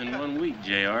twice in 1 week,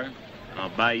 JR. I'll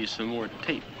buy you some more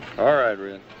tape. All right,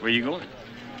 Red. Where you going?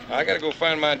 I gotta go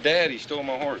find my dad. He stole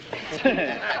my horse.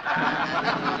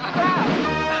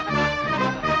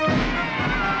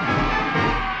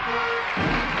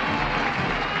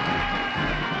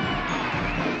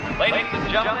 Ladies and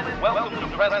gentlemen, welcome to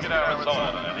Preston,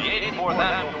 Arizona, the 84th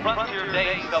Annual Frontier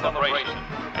Day celebration,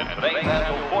 and today's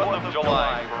annual 4th of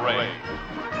July parade.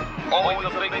 Always a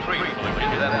big treat to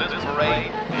present this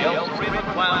parade, the El Primo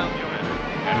Clown Unit,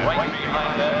 and right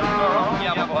behind them, our own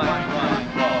Yavapai Clown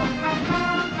Club.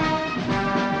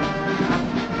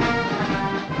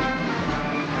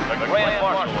 The Grand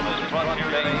Marshal of this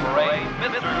Frontier Day parade,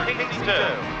 Mr. Casey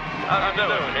Still. How you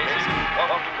doing, Casey?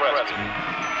 Welcome to Preston.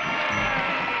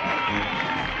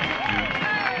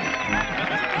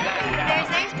 There's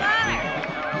Ace Bonner.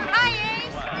 Hi,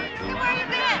 Ace. Where you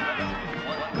been?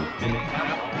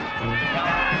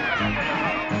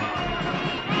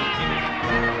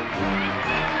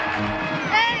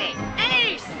 Hey,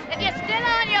 Ace! If you're still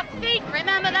on your feet,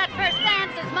 remember that first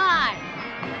dance is mine.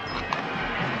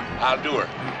 I'll do her.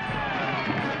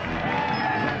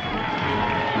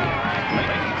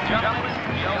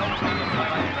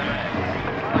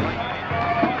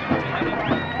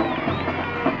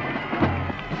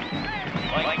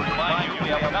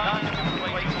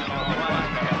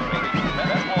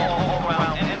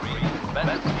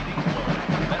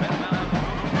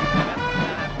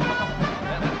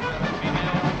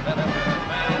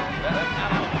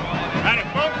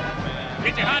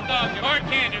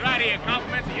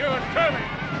 Compliments of yours truly,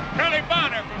 Curly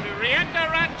Bonner from the Rienta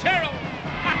Ranchero. It's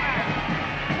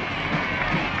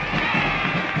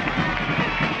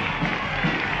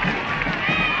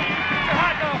a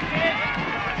hot dog, kid.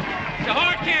 It's a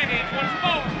hard candy. It's what's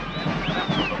for.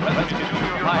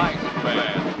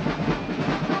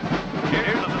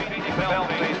 Here's the Phoenix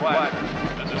Bell-Faced Rider.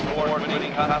 This is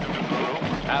award-winning costume crew.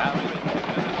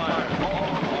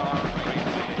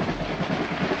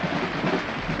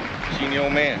 Seen the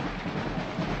old man?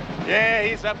 Yeah,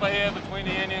 he's up ahead between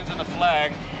the Indians and the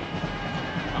flag.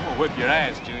 I'm gonna whip your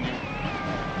ass, Junior.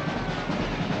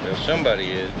 Well,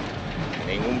 somebody is. It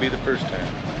ain't gonna be the first time.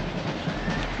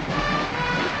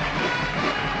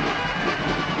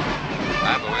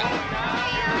 Hi, boys.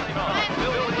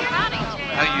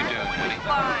 How you doing, honey?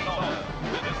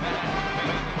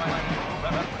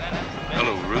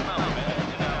 Hello, Ruth.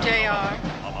 JR.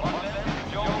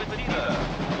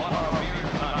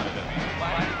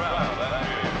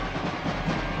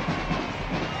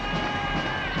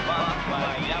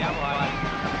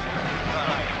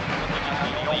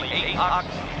 Ox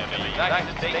in the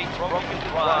United States broken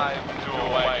drive to a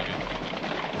wagon.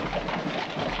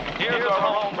 Here's our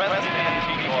home Preston and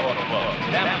Chief Auto Club.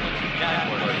 Established in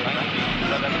January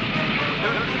 1970.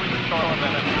 Due to its strong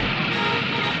benefit.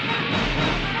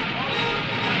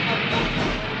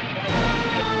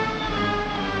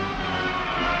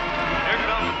 Here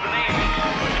comes the Navy,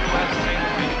 the U.S.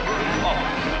 Navy Group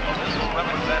Office, and the missile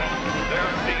representing their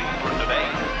theme for today,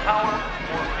 Power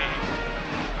for Peace.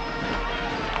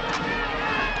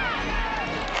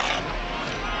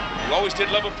 You always did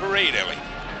love a parade, Ellie.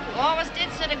 You always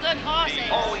did set a good horse.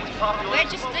 Always popular.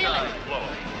 Where'd you steal it?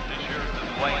 This year's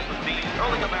display for the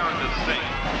Early Americans Sing.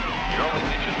 The early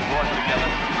nations brought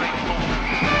together to bring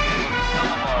some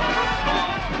of our first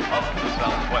songs of the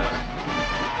Southwest.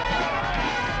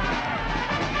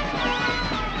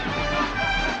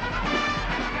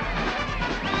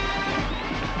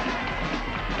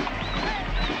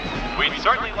 We'd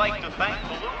certainly like to thank the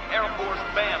Luke Air Force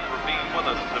Band for being with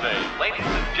us today. Ladies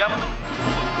and gentlemen, the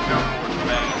Luke Air Force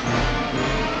Band.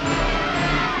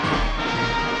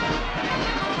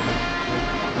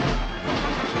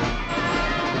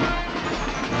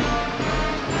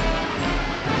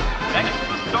 Next to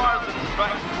the Stars and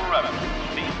Stripes Forever, a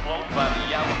theme flown by the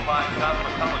Yavapai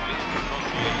Cosmetology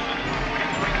Association,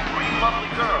 featuring three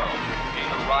lovely girls,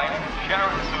 Gina Ryder,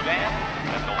 Sharon Sudan,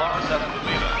 and Dolores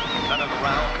Esposito, centered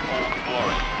around Old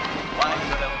Glory. Flags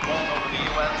that have flown over the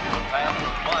U.S. in the past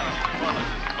are flying in front of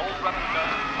this old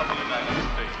representative of the United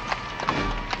States.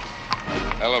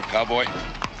 Hello, cowboy.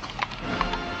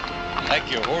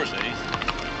 Like your horse, Ace.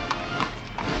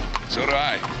 So do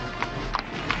I.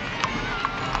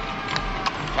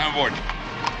 Climb aboard.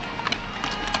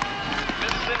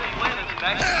 Mississippi Lynn is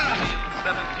next. She is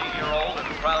a 17-year-old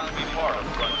and proud to be part of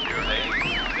Frontier Days.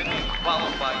 Sydney is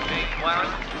followed by Jane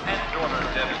Clarence and daughter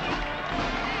Debbie.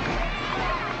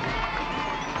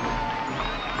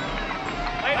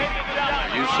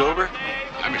 Are you sober?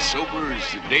 I'm as sober as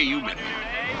the day you met me.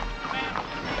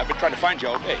 I've been trying to find you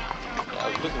all day. I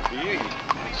was looking for you. You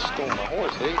stole my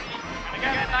horse, eh?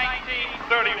 Again,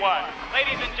 1931.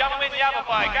 Ladies and gentlemen,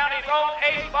 Yavapai County's own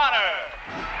Ace Bonner.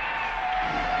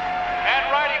 And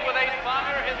riding with Ace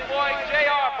Bonner, his boy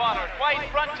J.R. Bonner, twice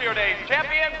Frontier Days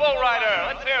champion bull rider.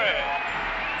 Let's hear it.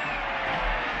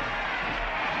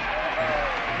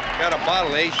 Got a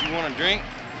bottle, Ace. You want a drink?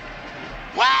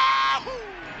 Wahoo!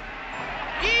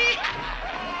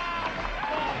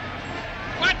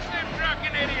 Watch them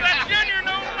drunken idiots. That's Junior,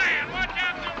 no man. Watch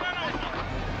out, they'll run over.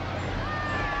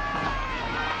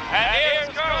 And here's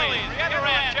Curly. Get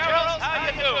around, Gerald. How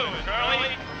you doing,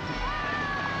 Curly?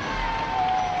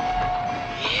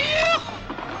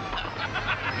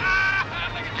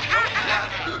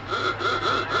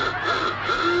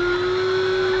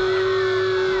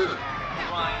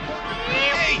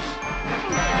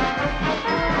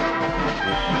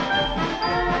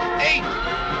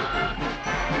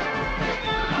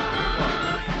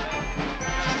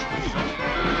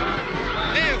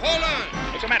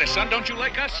 Son, don't you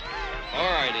like us?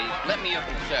 All right, Ace. Let me up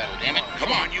in the saddle, damn it.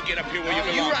 Come on, you get up here where you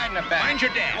belong. You ride in the back. Find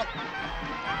your dad. What?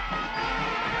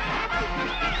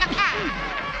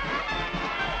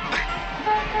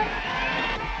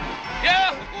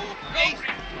 Yeah! Hey!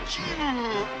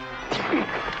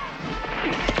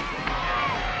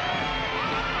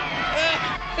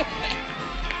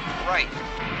 Right.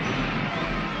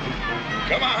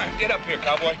 Come on, get up here,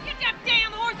 cowboy. Get that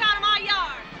damn horse out of my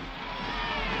yard.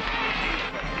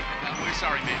 We're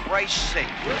sorry, man. Race safe.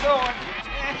 We're going.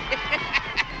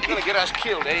 You're gonna get us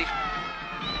killed, eh?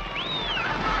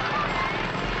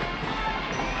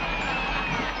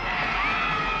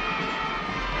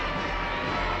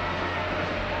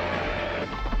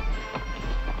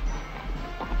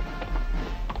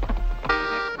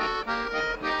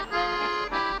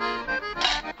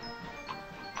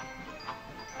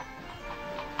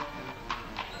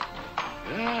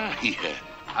 Yeah.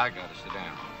 I gotta sit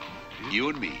down. You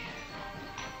and me.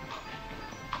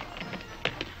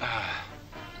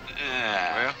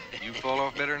 Well, you fall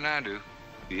off better than I do.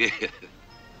 Yeah.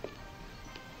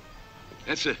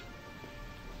 That's the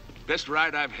best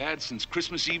ride I've had since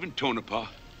Christmas Eve in Tonopah.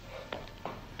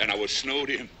 And I was snowed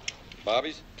in.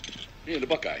 Bobby's? Yeah, the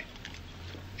Buckeye.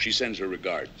 She sends her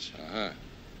regards. Uh-huh.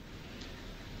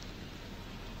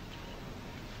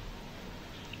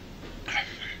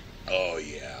 Oh,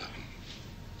 yeah.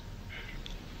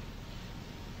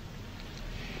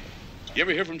 You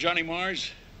ever hear from Johnny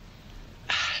Mars?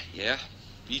 Yeah.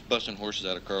 He's busting horses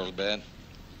out of Carlsbad.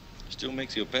 Still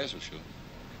makes the El Paso show.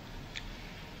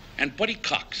 And Buddy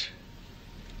Cox.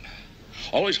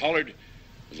 Always hollered,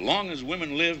 as long as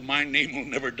women live, my name will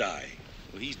never die.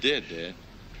 Well, he's dead, Dad.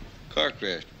 Car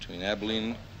crash between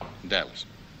Abilene and Dallas.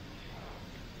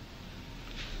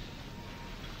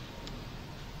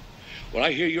 Well,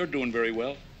 I hear you're doing very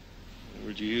well.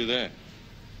 Where'd you hear that?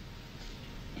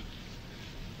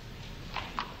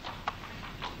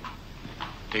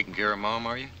 Taking care of Mom,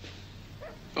 are you?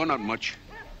 Oh, not much.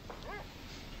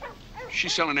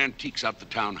 She's selling antiques out the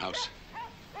townhouse.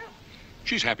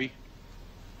 She's happy.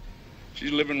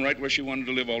 She's living right where she wanted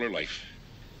to live all her life.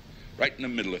 Right in the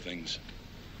middle of things.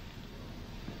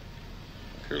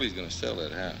 Curly's gonna sell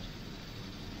that house.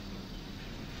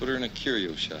 Put her in a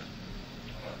curio shop.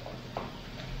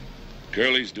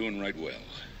 Curly's doing right well.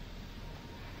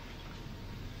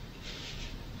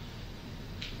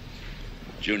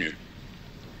 Junior,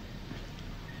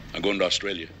 I'm going to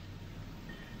Australia.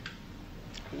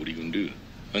 What are you going to do?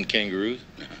 Hunt kangaroos?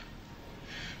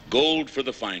 Gold for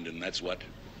the finding, that's what.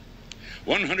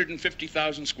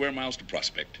 150,000 square miles to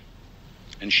prospect.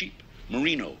 And sheep,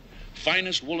 merino,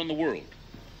 finest wool in the world.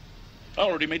 I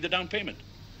already made the down payment.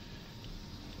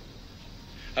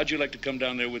 How'd you like to come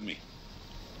down there with me?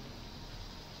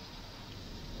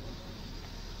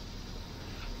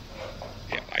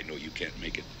 Yeah, I know you can't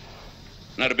make it.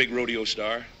 Not a big rodeo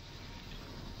star.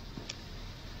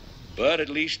 But at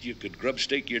least you could grub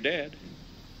stake your dad.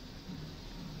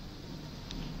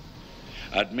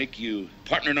 I'd make you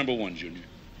partner number one, Junior.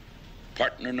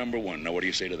 Partner number one. Now, what do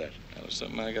you say to that? That was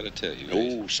something I gotta tell you.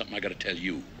 Oh, something I gotta tell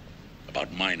you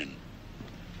about mining.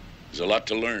 There's a lot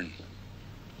to learn.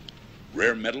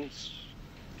 Rare metals.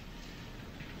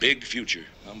 Big future.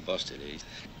 I'm busted, eh?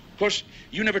 Of course,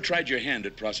 you never tried your hand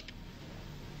at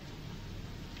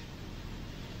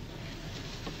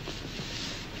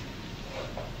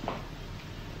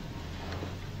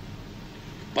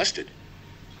Busted.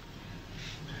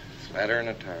 Flatter than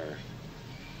a tire.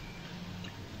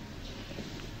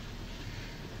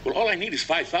 Well, all I need is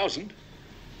 5,000.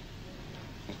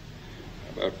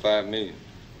 About 5 million.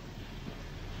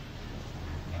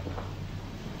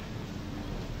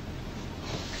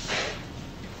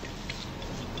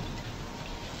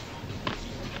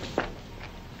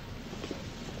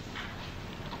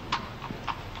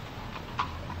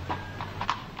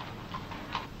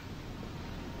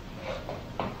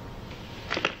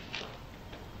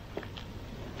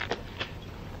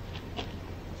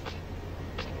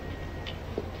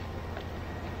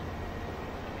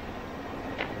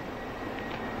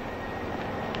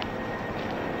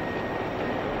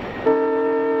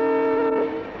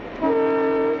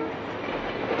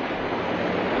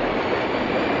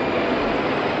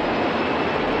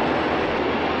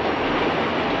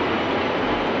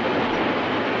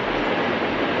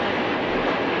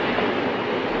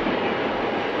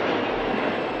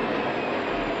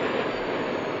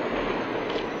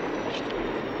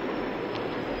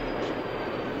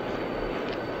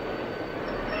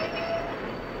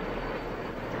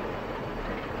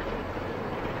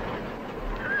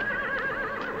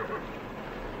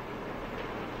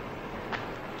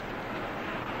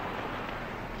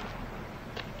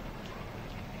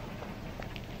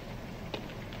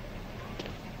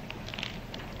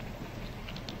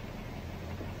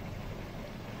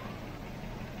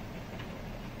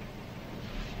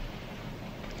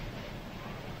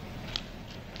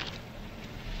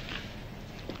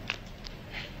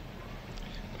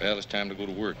 Well, it's time to go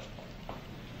to work.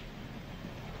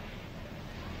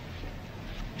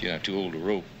 You're not too old to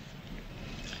rope.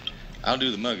 I'll do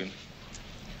the mugging.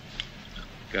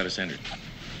 Got us entered.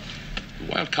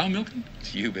 Wild cow milking?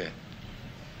 You bet.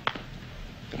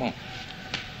 Come on.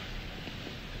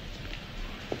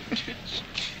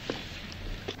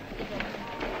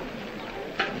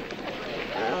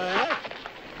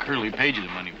 Curly paid you the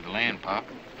money for the land, Pop.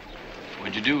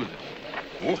 What'd you do with it?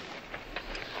 Oh,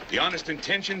 the honest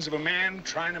intentions of a man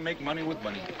trying to make money with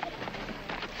money.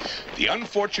 The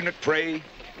unfortunate prey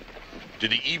to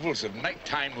the evils of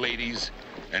nighttime ladies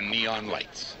and neon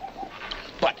lights.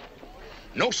 But,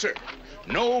 no, sir,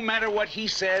 no matter what he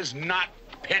says, not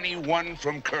penny one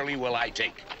from Curly will I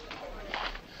take.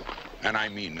 And I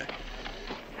mean that,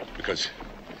 because...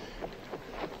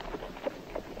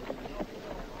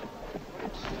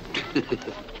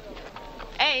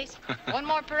 Ace, one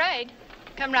more parade.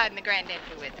 Come ride in the grand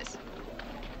entry with us.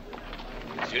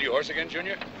 Steal your horse again,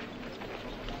 Junior?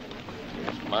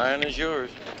 Mine is yours.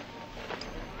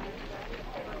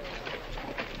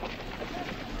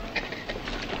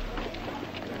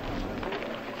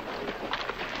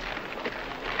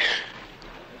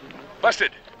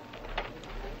 Busted.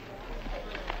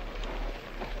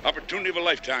 Opportunity of a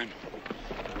lifetime.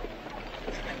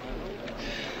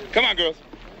 Come on, girls.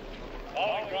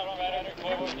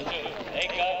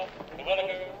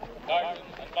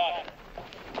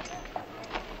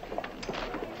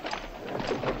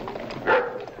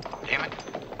 Damn it.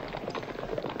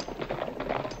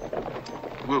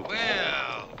 Well,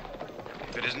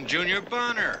 if it isn't Junior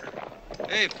Bonner.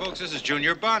 Hey, folks, this is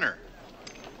Junior Bonner.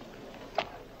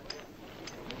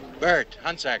 Bert,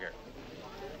 Hunsaker.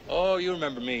 Oh, you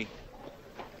remember me.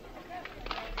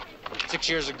 6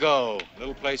 years ago,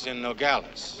 little place in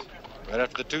Nogales. Right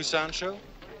after the Tucson show?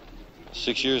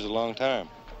 6 years is a long time.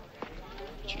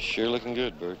 But you're sure looking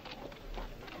good, Bert.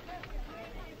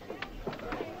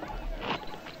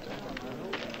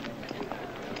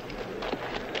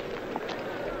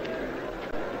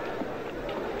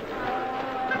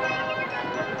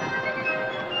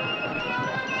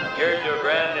 Here's your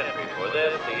grand entry for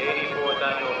this, the 84th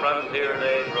annual Frontier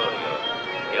Days Rodeo,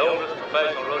 the oldest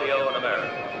professional rodeo in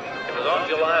America. It was on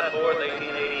July 4th,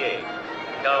 1888.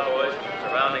 Cowboys from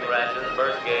surrounding ranches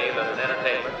first gave as an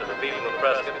entertainment to the people of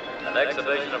Preston an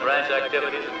exhibition of ranch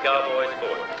activities and cowboy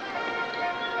sport.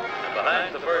 And behind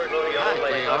the first rodeo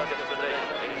lay Hopkins tradition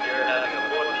of each year having a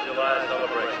 4th of July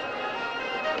celebration.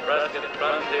 The Preston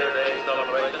Frontier Days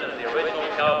celebration is the original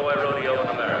cowboy rodeo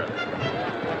in America.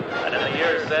 And in the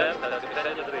years since, has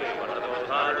continued to be one of the most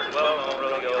honored and well-known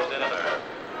rodeos in America.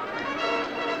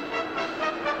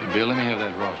 Hey, Bill, let me have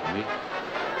that Ross, will you?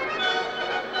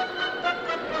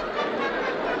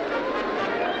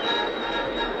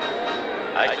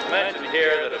 I should mention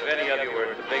here that if any of you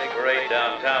were at the big parade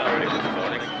downtown early this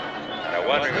morning and are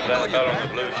wondering if that fellow in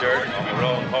the blue shirt on the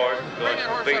roan horse is going to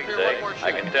compete today,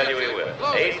 I can tell you he will.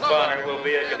 Ace Bonner will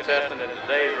be a contestant in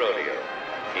today's rodeo.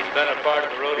 He's been a part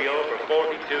of the rodeo for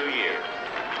 42 years.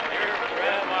 Here's the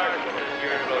grand marshal of this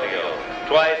year's rodeo,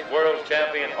 twice world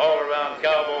champion all-around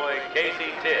cowboy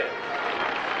Casey Tibb.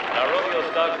 And our rodeo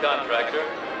stock contractor,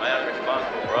 the man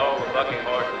responsible for all the bucking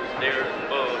horses, steers, and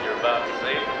bulls you're about to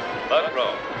see, Buck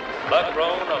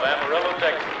Roan of Amarillo,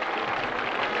 Texas.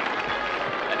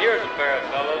 And here's a pair of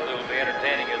fellows who will be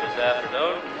entertaining you this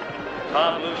afternoon.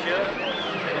 Tom Lucia,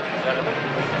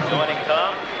 joining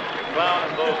Tom, clown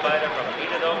and bullfighter from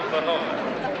Enid, Oklahoma,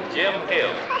 Jim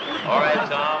Hill. All right,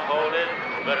 Tom, hold it.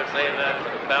 You better save that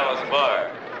for the Palace Bar.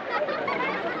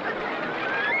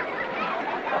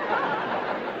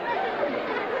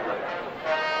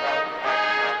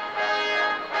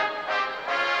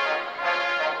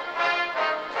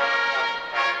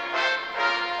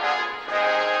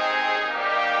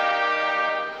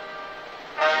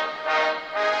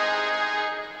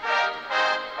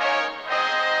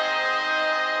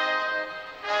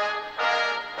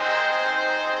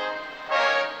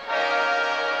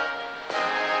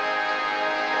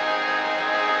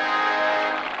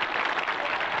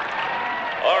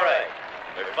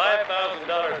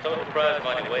 Total prize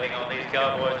money waiting on these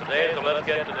cowboys today, so let's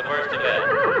get to the first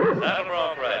event. Saddle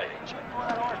bronc riding.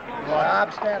 Well,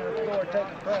 I'm standing at the door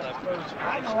taking press.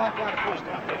 I know I've got to push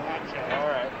that. All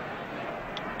right.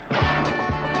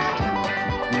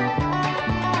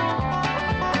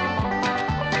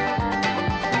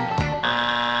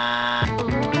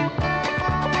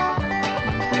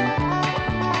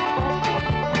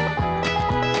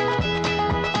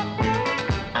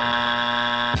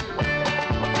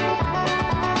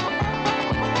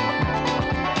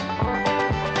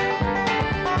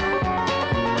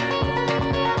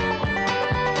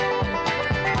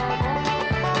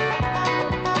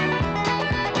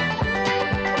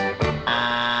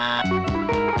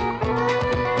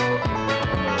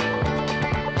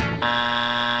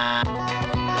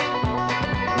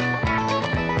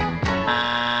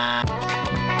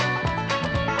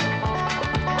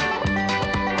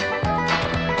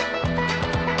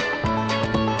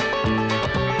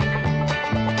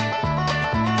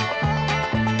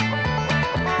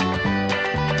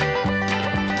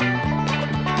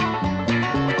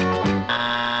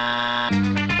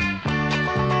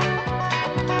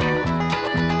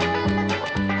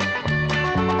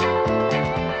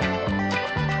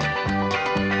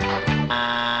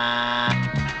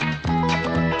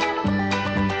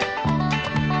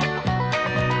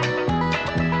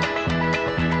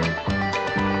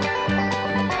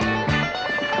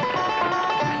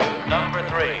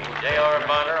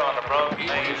 Bonner on the Bronx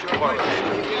Maze Quarter.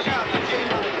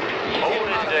 Hold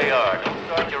it, JR. Don't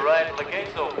start your ride till the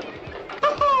gate's open.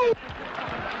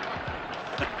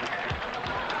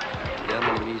 Down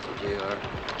on the knees, JR.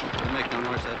 Don't make no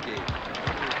noise that gate.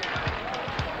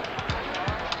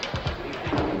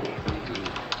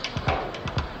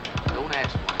 Don't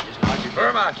ask why, just nod your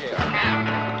Firm out, JR.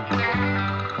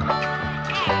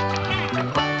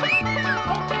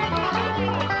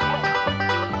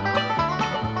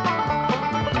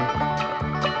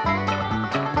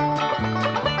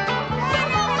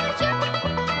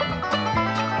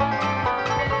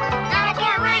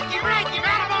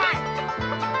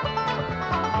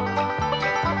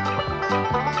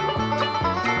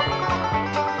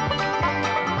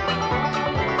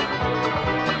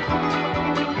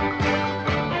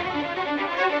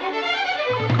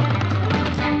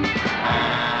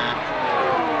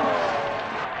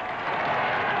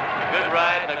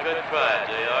 Try,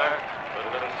 JR, but a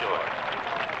little short.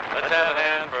 Let's have a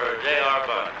hand for J.R.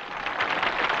 Bonner.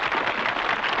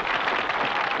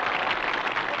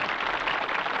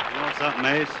 You know something,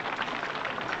 Ace?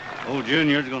 Old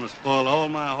Junior's gonna spoil all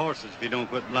my horses if he don't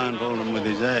quit blindfolding them with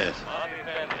his ass.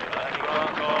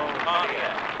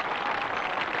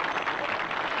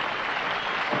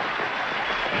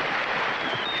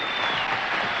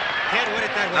 Can't win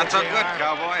it that way, Not so JR. good,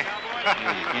 cowboy.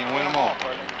 You can't win them all.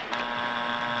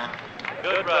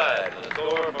 Good ride. The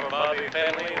score for Bobby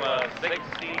Finley was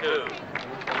 62.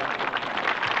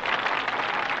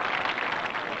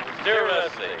 Steer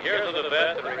Rusty. Here's an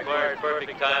event that required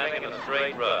perfect timing and a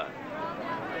straight run.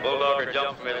 The bulldogger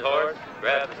jumped from his horse,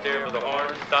 grabbed the steer by the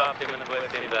horn, stopped him, and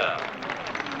twisted him down.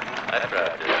 I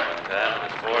tried this one time,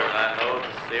 and as far as I know,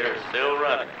 the steer is still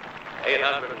running.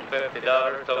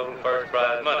 $850 total first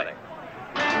prize money.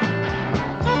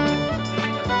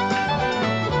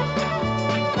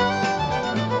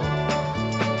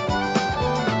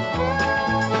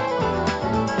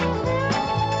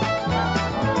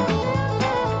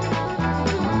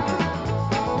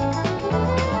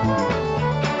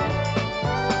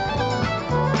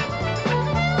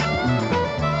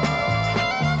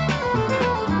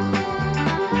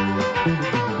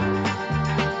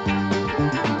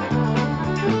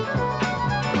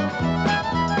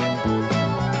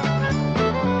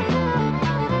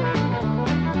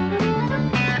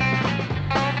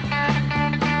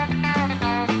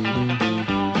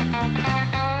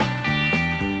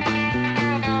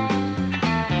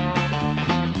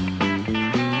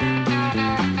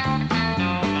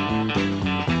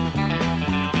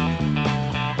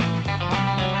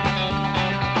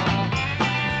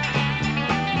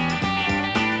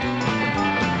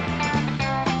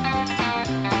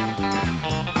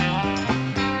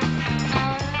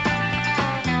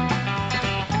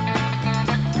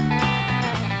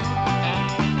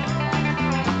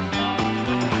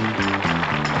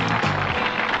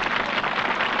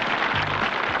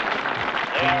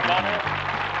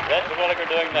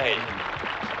 Doing the hazing.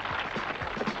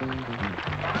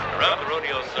 Around the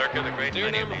rodeo circuit, a great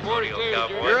many of these rodeo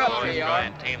cowboys always try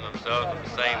and team themselves with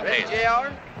the same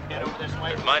hazing.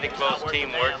 There's mighty close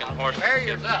teamwork and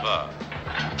horsemanship involved.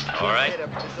 All right,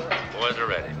 boys are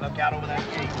ready. Look out over that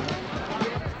gate.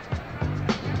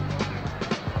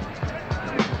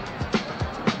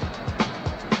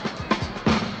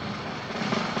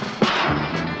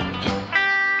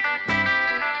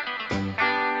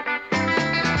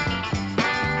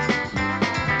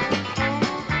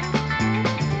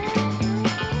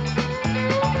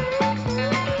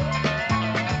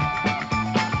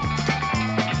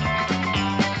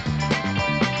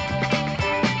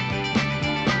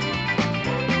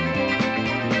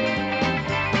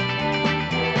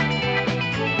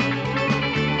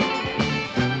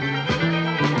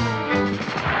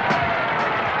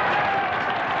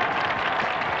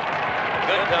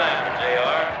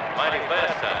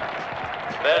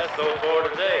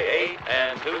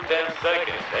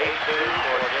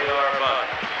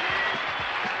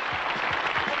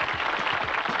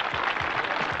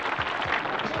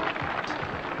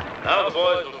 Now the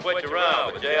boys will switch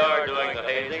around with JR doing the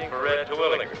hazing for Red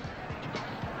Terwilliger.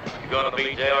 You gonna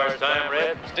beat JR's time,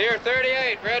 Red? Steer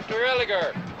 38, Red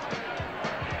Terwilliger.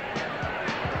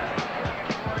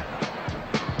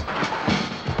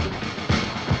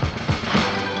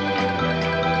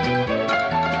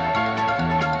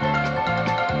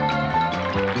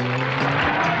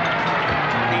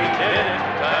 He did it.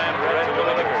 Time for Red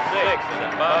Terwilliger 6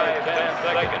 in 5 10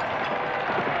 seconds.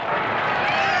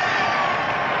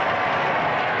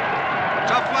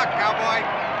 Tough luck, cowboy.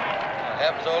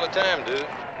 Happens all the time, dude.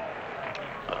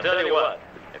 I'll tell you what.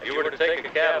 If you were to take a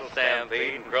cattle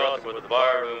stampede and cross it with a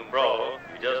barroom brawl,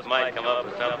 you just might come up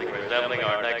with something resembling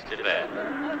our next event.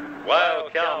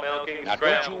 Wild cow milking. Now,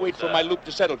 don't you wait for my loop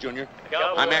to settle, Junior.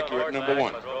 I'm accurate, number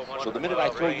one. So the minute I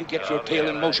throw, you get your tail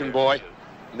in motion, boy.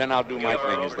 And then I'll do my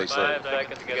thing, as they say. 5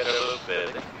 seconds to get our loop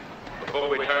busy. Before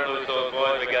we turn loose those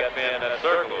boys we got pinned in that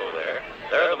circle over there,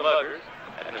 they're the muggers.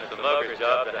 And it's the mugger's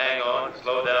job to hang on and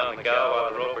slow down the cow while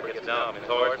the roper gets down from his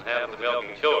horse and handles the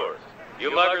milking chores.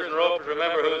 You muggers and ropers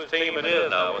remember whose team it is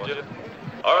now, won't you?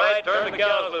 All right, turn the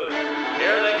cows loose.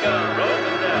 Here they come,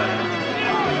 rolling down.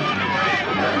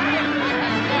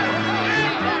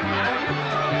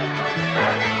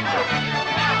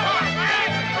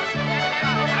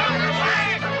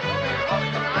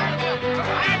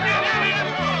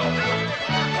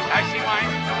 I see mine.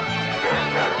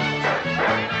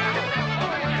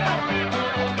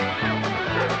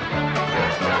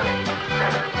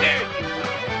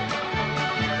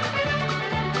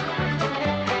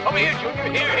 Over here, Junior.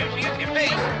 Here she is. Here,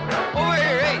 Ace. Over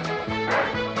here, Ace.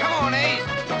 Come on, Ace.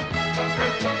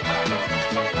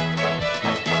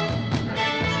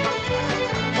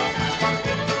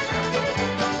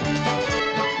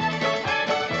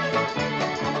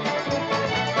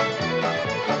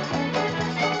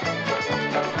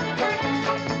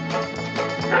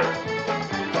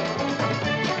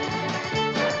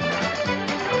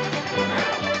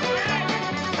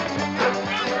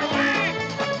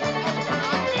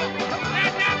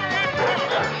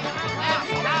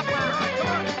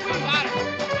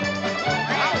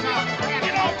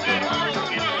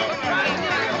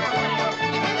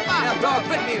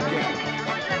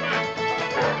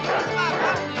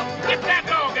 Get that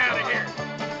dog out of here!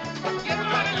 Get him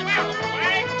out of the mouth,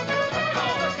 Wang!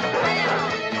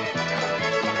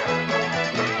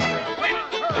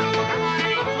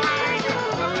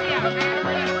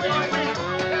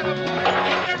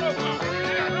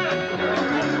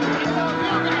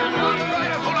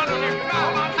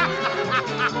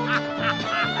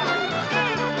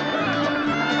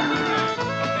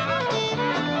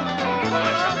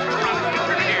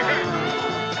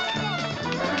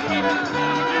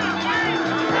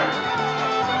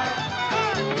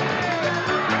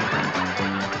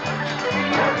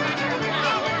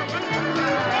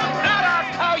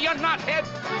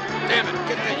 Damn it,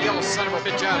 get that yellow son of a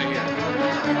bitch out of here.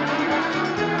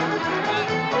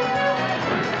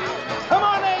 Come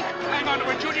on, Nate! Hang on to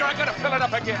it, Junior. I gotta fill it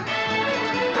up again.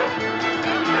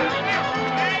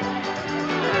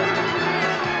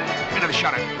 Another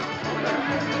shot at it.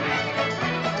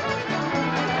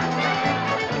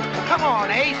 Come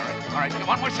on, Ace. All right,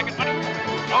 one more second, buddy.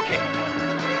 Okay.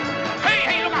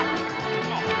 Hey, look out!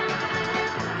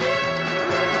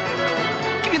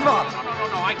 Give me the ball.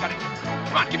 No, I got it.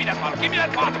 Come on, give me that bottle. Give me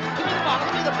that bottle. Give me the bottle.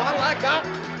 Give me the bottle I got.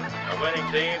 Our winning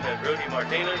team is Rudy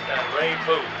Martinez and Ray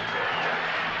Poole.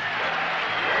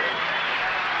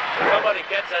 Somebody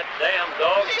catch that damn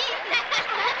dog.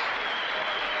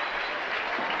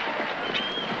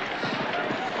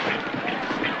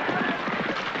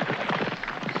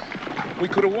 We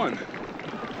could have won.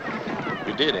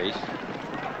 We did, Ace.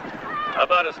 How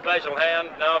about a special hand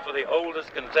now for the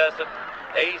oldest contestant,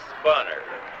 Ace Bonner.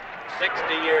 60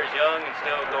 years young and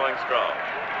still going strong.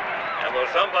 And will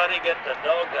somebody get the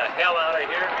dog the hell out of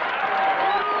here?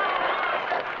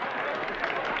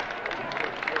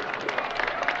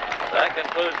 That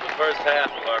concludes the first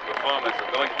half of our performance.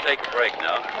 We're going to take a break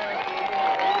now.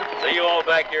 See you all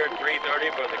back here at 3:30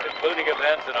 for the concluding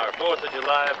events in our 4th of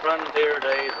July Frontier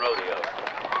Days Rodeo.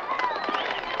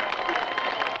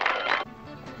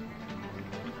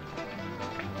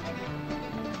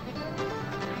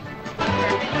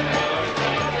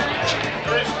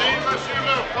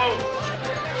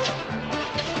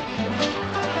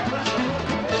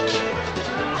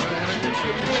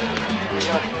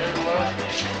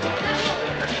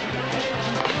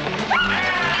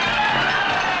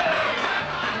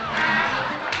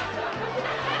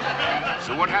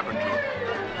 So what happened to him?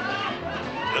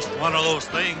 Just one of those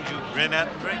things you grin at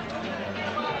and drink.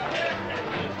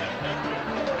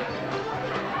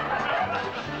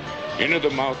 Into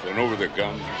the mouth and over the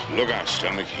gums. Look out,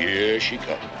 stomach. Here she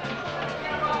comes.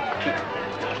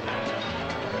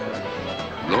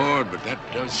 Lord, but that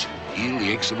does heal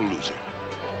the aches of a loser.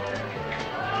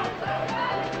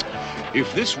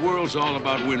 If this world's all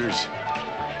about winners,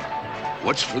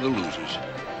 what's for the losers?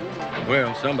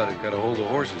 Well, somebody's got to hold the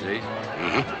horses, Ace.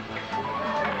 Uh-huh.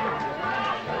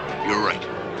 You're right.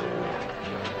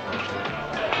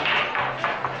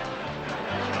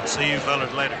 I'll see you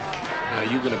fellas later. Now,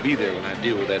 you gonna be there when I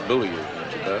deal with that bully of yours,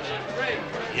 aren't you, Bucks?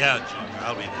 Yeah, Junior,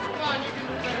 I'll be there.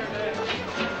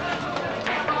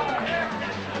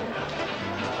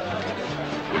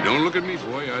 Don't look at me,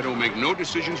 boy. I don't make no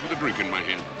decisions with a drink in my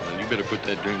hand. Well, you better put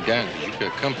that drink down, because you've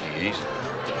got company, Ace.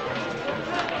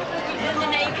 In the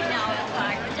Navy now,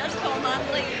 Elvira. Just home on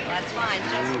leave. That's fine.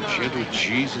 Just Oh, gentle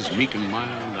Jesus, meek and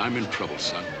mild. I'm in trouble,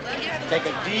 son. Take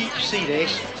a deep seat,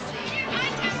 Ace.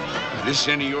 Is this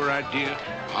any of your idea?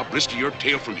 I'll blister your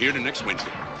tail from here to next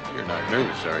Wednesday. You're not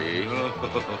nervous, are you, Ace? How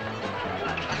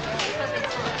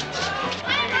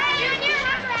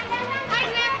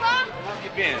have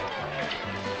you been?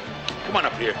 Come on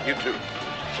up here, you two.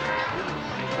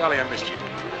 Golly, I missed you.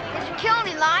 Did you kill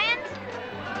any lions?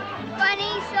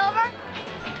 Bunny, Silver?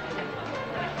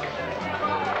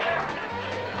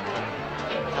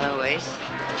 Hello, Ace.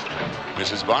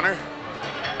 Mrs. Bonner?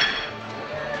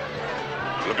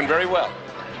 Looking very well.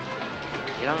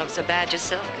 You don't look so bad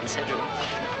yourself, considering.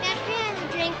 Dad, can I have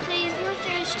a drink, please? We're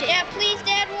thirsty. Yeah, please,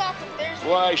 Dad, walk if there's...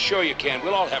 Why, sure you can.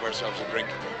 We'll all have ourselves a drink.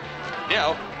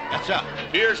 Nell, that's up.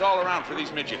 Beer's all around for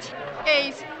these midgets.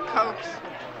 Ace, Cokes.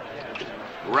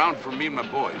 Around for me and my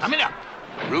boys. I mean up.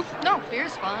 Ruth? No,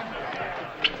 beer's fine.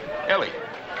 Ellie,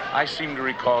 I seem to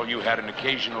recall you had an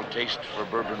occasional taste for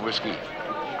bourbon whiskey.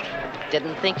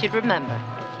 Didn't think you'd remember.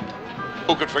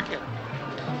 Who could forget?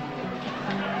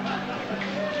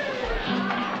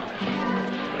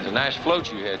 It was a nice float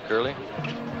you had, Curly.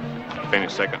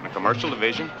 Finished second in the commercial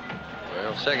division.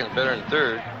 Well, second's better than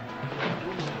third.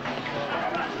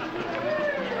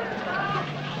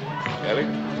 Ellie?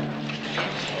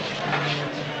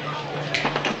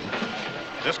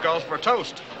 This calls for a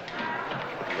toast.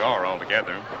 We are all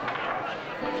together.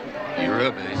 You're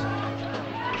up, Ace.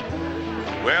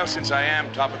 Well, since I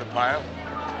am top of the pile,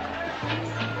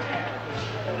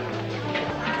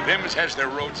 to them as has their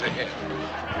roads ahead.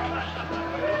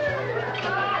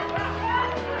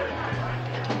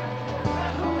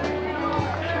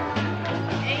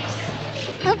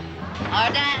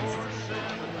 Our dance.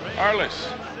 Arliss.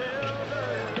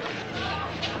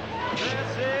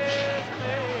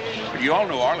 You all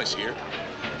know Arliss here.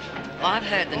 Oh, I've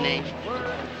heard the name.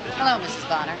 Hello, Mrs.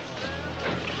 Bonner.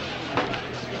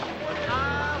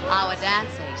 Our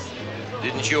dance, Ace.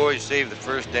 Didn't you always save the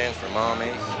first dance for Mom,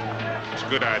 Ace? It's a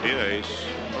good idea, Ace.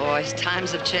 Boys,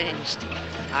 times have changed.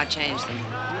 I changed them.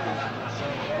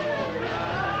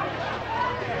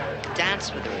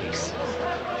 Dance with her, Ace.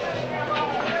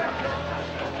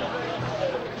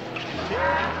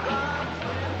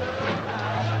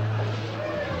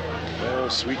 Oh,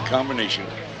 sweet combination.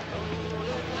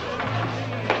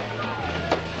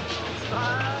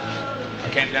 I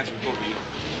can't dance with both of you.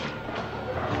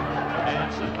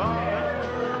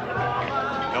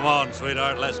 Come on,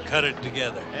 sweetheart, let's cut it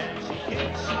together.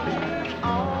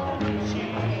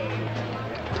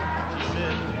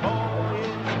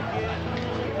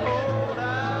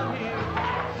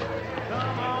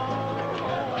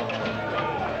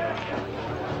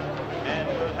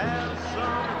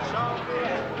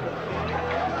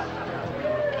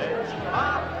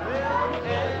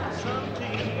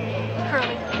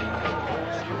 Curly.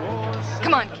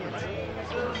 Come on, kids.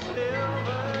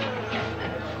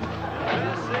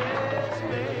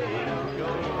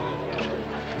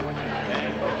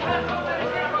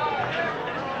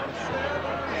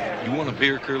 You want a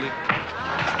beer, Curly?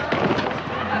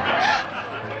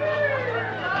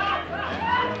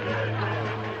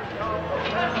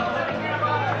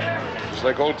 It's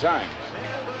like old times.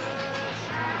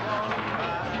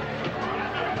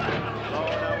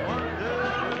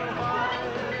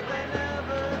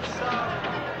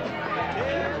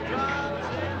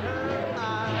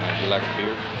 You like a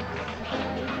beer?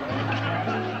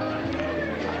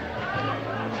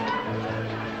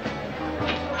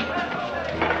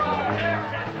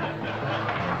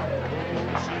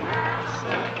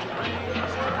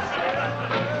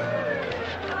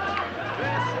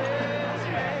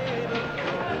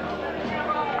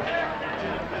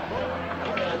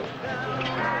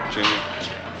 Junior,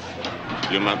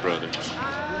 you're my brother.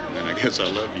 And I guess I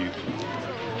love you.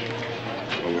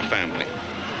 Well, we're family.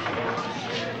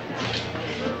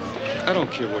 I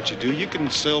don't care what you do. You can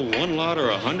sell 1 lot or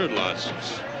 100 lots.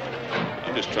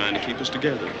 I'm just trying to keep us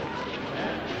together.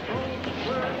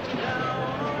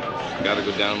 Gotta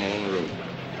go down my own road.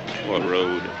 What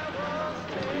road?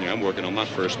 Yeah, I'm working on my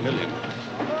first million.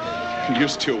 You're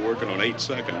still working on 8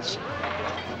 seconds.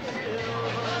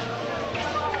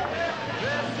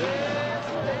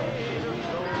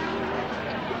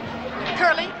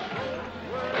 Curly.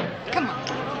 Come on.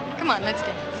 Come on, let's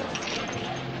dance.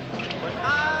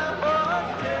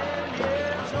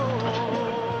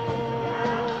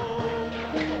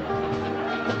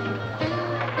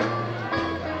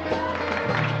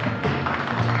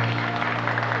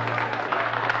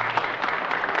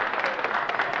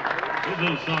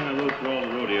 little song I wrote for all the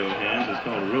rodeo hands. It's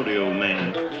called Rodeo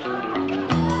Man.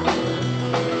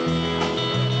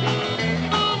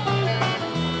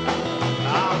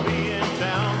 I'll be in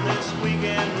town this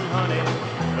weekend, honey.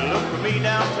 Look for me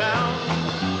downtown.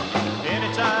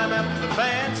 Anytime after the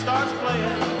band starts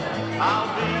playing, I'll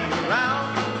be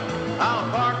around. I'll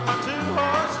park my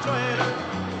two-horse trailer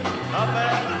up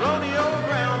at the rodeo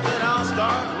grounds and I'll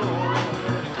start roaring.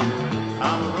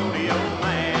 I'm a rodeo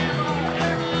man.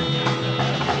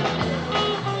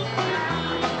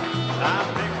 I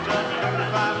picked up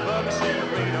 35 bucks in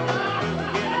Reno to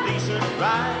get a decent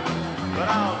ride, but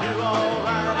I'll do all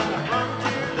right in the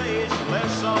frontier days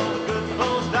unless all the good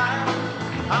folks die.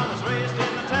 I was raised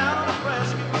in the town of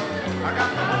Preston. I got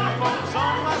the home folks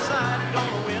on my side,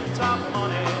 gonna win top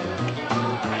money.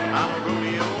 I'm a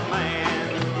rodeo man.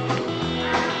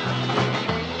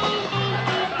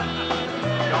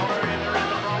 Gonna enter in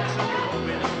the Bronx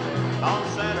open on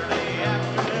Saturday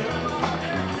afternoon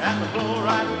at the bull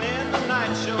riding in the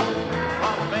night show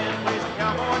while the band plays a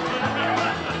cowboy tune.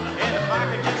 And if I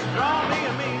could just draw me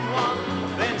a mean one,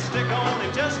 then stick on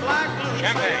it just like glue.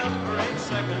 Champagne. For 8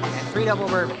 seconds. And 3 double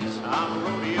bourbons. I'm a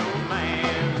rodeo man.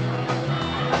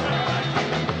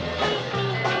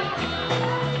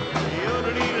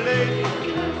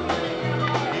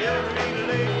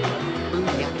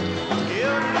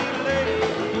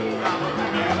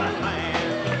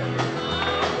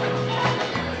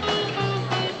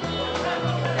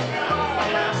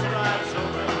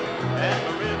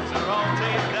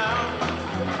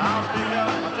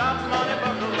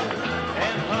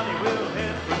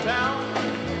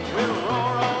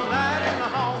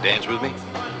 Dance with me?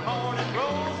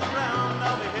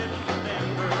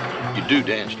 You do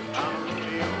dance, don't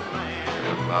you?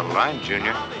 You're out of line,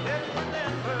 Junior.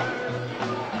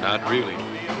 Not really.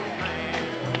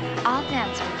 I'll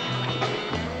dance with you.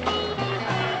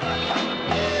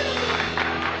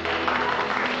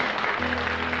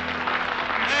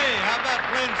 Hey, how about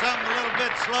playing something a little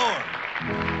bit slower?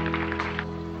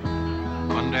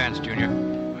 One dance, Junior.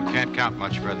 I can't count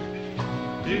much further.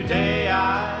 Today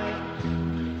I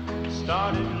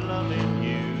started loving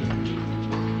you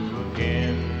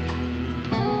again.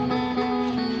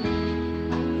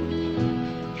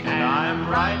 And I'm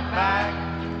right back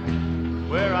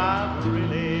where I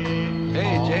really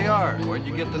Hey, JR, where'd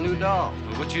you get the new doll?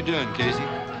 Well, what you doing, Casey?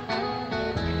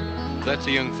 That's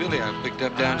a young filly I picked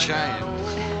up down Cheyenne.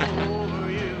 over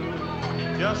you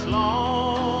just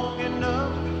long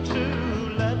enough to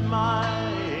let my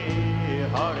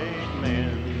heartache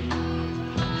mend.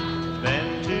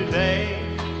 Then today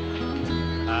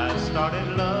I started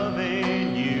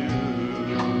loving you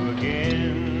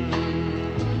again.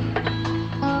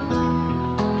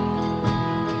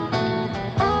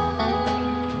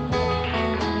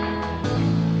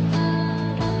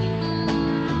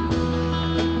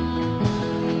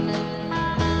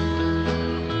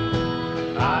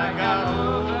 I got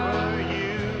over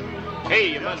you.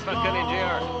 Hey, you must not come in,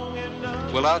 JR.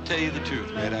 Well, I'll tell you the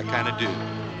truth, Red. I kind of do.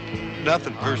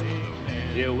 Nothing personal.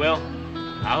 Yeah, well,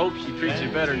 I hope she treats you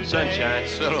better than Sunshine.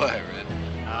 So do I, Red.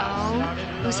 Oh,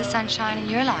 who's the sunshine in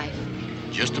your life?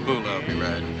 Just a bull I'll be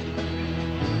riding.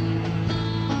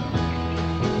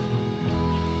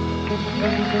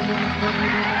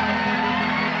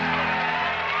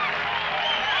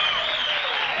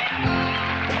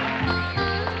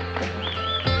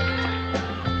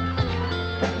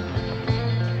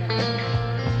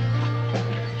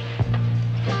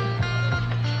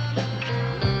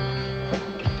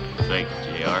 Thank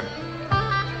you, JR.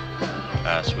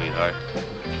 Ah, sweetheart.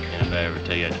 And if I ever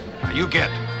tell you... Now, you get.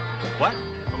 What?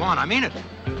 Come on, I mean it.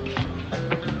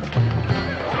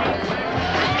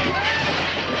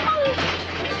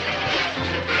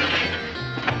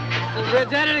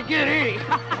 Red's at it again, ain't he?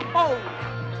 Oh!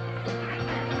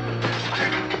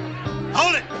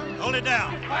 Hold it! Hold it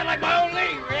down. I like my own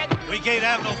league, Red. We can't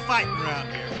have no fighting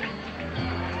around here.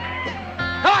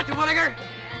 Come on, Terwilliger.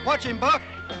 Watch him, Buck.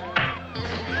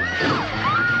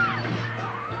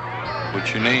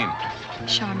 What's your name?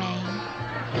 Charmaine.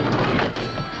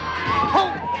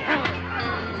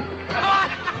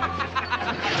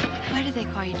 Why do they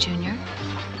call you Junior?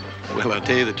 Well, I'll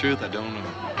tell you the truth, I don't know.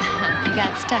 You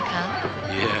got stuck, huh?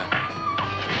 Yeah.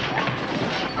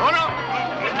 Hold up!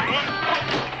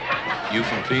 You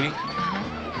from Phoenix?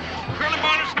 Curly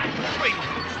Barnes, wait.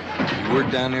 You work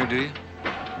down there, do you?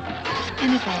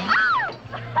 Anything.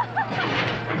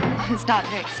 It's not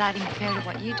very exciting compared to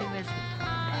what you do, is it?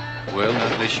 Well,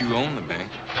 not unless you own the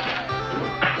bank.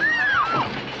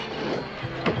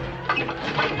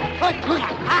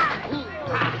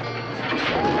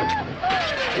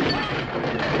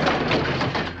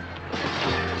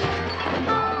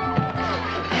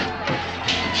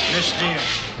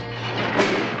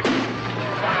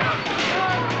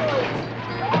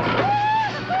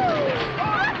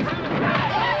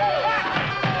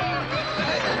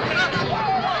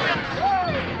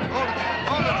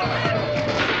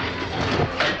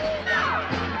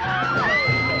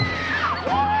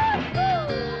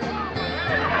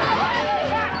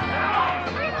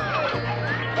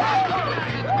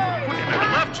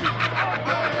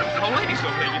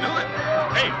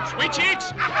 Sweet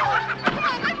cheeks!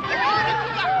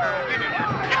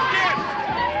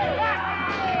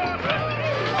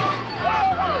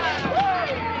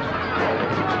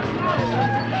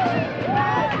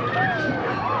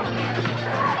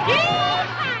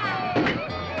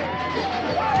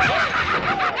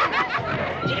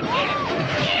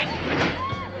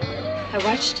 I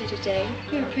watched you today.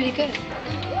 You were pretty good.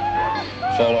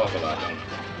 Fall off a lot, don't you?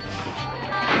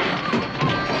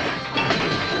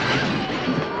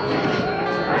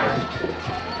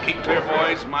 Keep clear,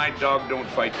 boys. My dog don't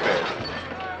fight fair.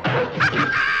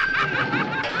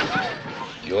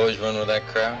 You always run with that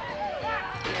crowd?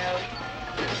 No.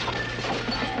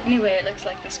 Anyway, it looks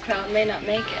like this crowd may not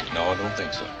make it. No, I don't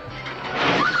think so.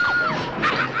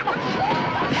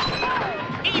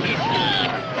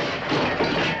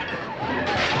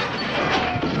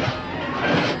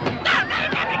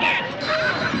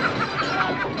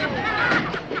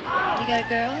 You got a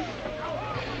girl?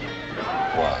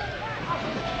 Why?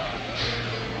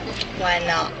 Why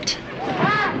not?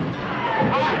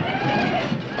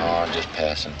 Oh, I'm just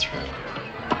passing through.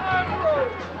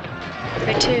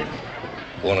 Where to?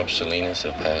 Going up Salinas,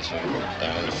 El Paso,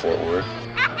 down to Fort Worth.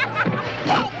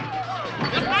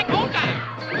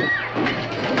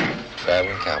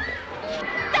 Traveling cowboy.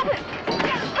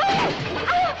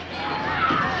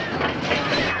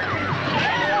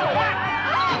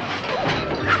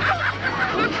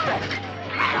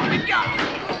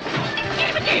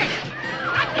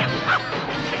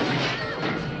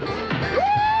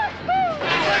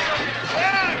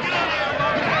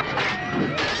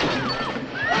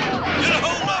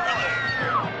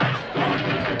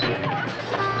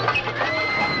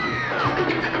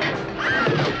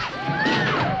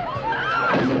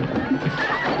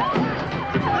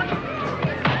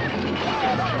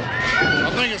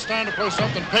 It's time to play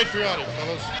something patriotic,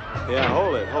 fellas. Yeah,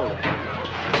 hold it.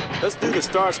 Let's do the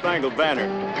Star Spangled Banner.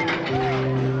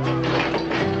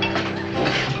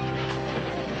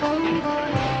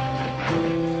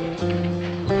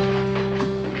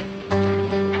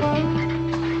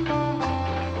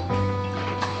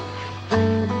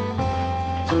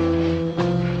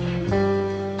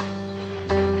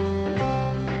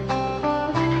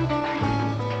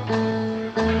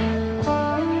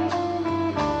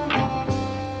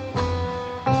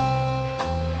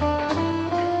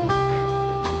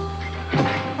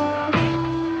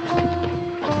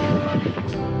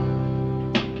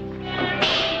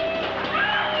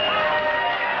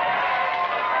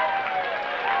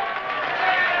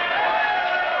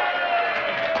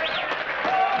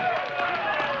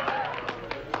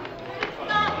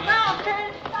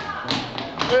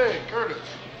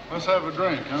 Let's have a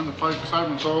drink, huh? The fight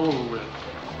excitement's all over with.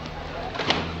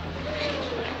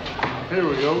 Here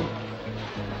we go.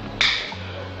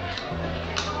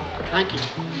 Thank you.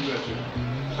 You betcha.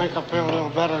 I think I feel a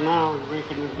little better now than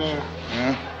drinking with beer.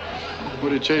 Yeah?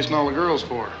 What are you chasing all the girls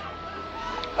for?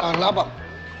 I love them.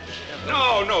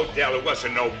 No, Dell, it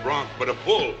wasn't no bronc, but a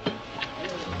bull.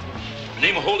 The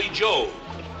name of Holy Joe.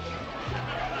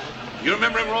 You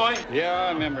remember him, Roy? Yeah,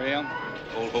 I remember him.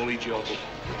 Old Holy Joe.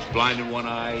 Blind in one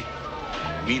eye,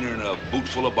 meaner than a boot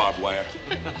full of barbed wire.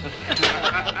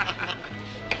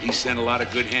 He sent a lot of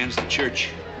good hands to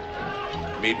church.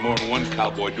 Made more than one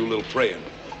cowboy do a little praying.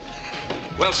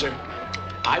 Well, sir,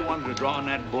 I wanted to draw on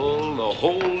that bull the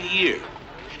whole year.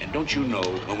 And don't you know,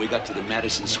 when we got to the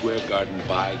Madison Square Garden,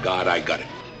 by God, I got it.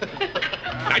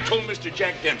 I told Mr.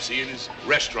 Jack Dempsey in his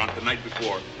restaurant the night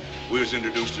before, we was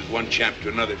introduced as one champ to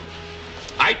another.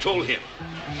 I told him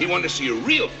he wanted to see a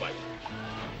real fight.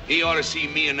 He ought to see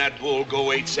me and that bull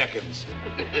go 8 seconds.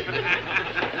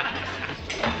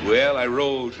 Well, I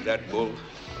rode that bull.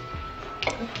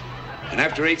 And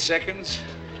after 8 seconds,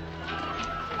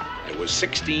 there was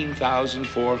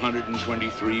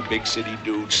 16,423 big city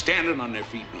dudes standing on their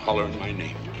feet and hollering my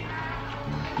name.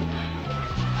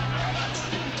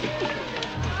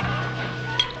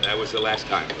 That was the last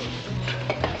time, though.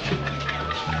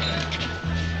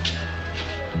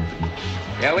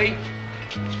 Ellie?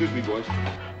 Excuse me, boys.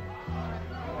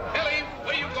 Ellie,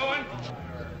 where you going?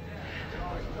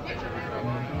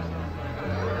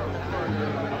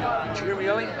 Did you hear me,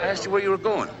 Ellie? I asked you where you were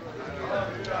going.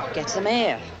 Get some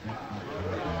air.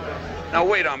 Now,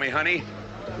 wait on me, honey.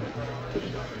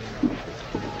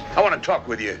 I want to talk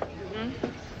with you.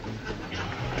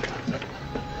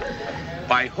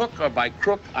 By hook or by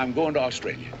crook, I'm going to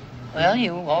Australia. Well,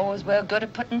 you always were good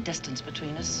at putting distance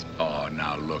between us. Oh,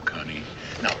 now look, honey.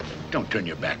 Now, don't turn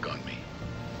your back on me.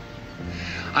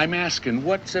 I'm asking,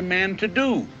 what's a man to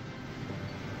do?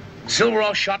 Silver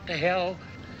all shot to hell?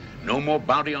 No more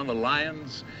bounty on the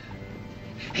lions?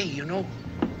 Hey, you know,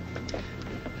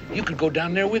 You could go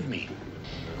down there with me.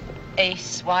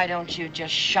 Ace, why don't you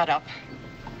just shut up?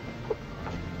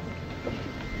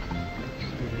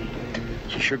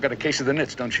 She sure got a case of the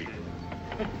nits, don't she?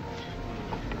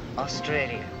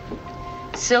 Australia.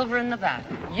 Silver in Nevada.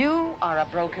 You are a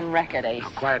broken record, Ace. Now,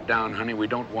 quiet down, honey. We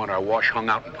don't want our wash hung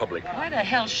out in public. Why the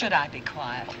hell should I be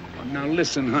quiet? Oh, now,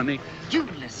 listen, honey. You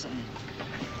listen.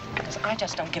 Because I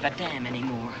just don't give a damn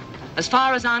anymore. As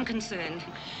far as I'm concerned,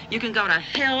 you can go to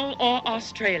hell or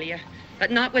Australia,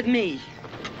 but not with me.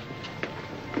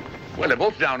 Well, they're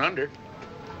both down under.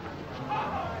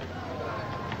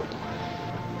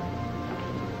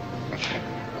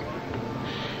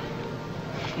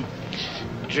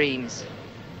 Dreams.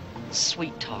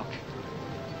 Sweet talk.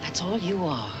 That's all you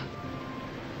are.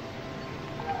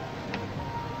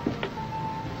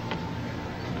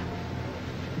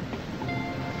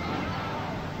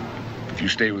 If you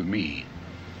stay with me,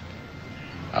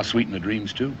 I'll sweeten the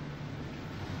dreams, too.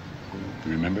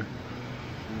 You remember?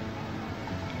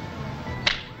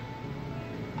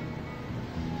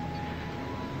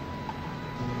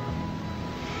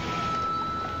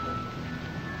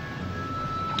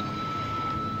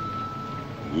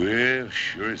 Well,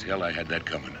 sure as hell I had that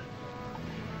coming.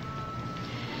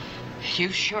 You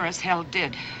sure as hell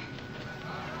did.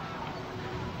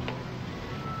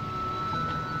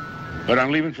 But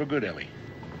I'm leaving for good, Ellie.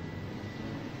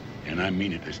 And I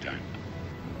mean it this time.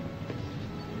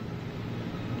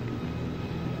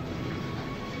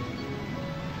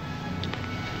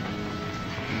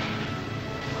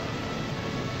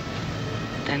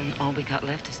 Then all we got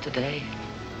left is today.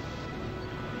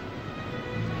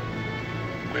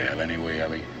 Well, anyway,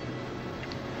 Ellie.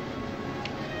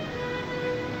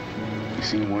 You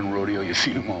seen one rodeo, you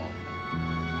seen them all.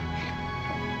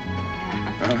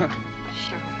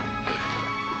 Sure.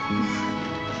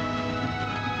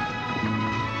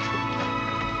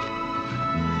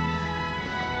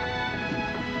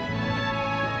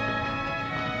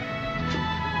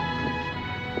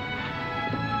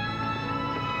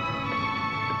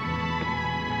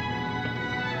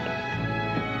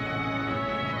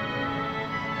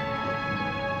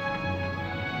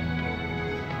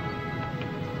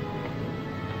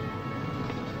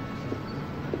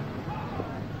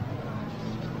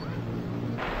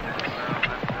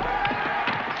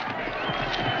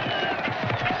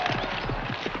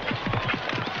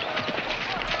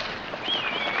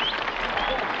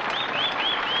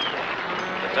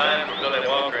 Time for Billy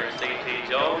Walker and C.T.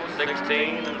 Jones,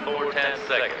 16 and 4/10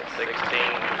 seconds.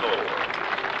 16-4.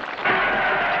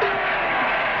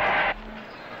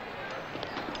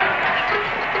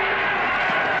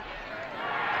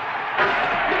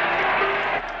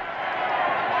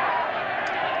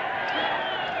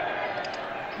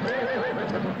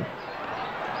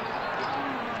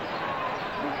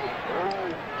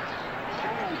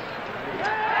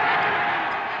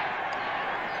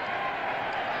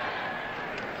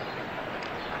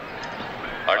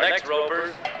 Our next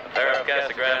ropers, a pair of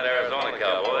Casa Grande, Arizona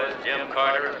cowboys, Jim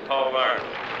Carter and Paul Arnold.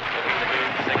 Looking to be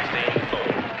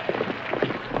 16-4.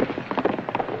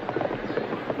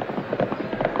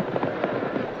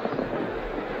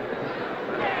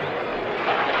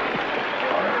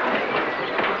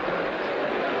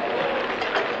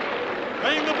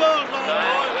 Bring the bulls on,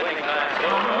 Time, winning time so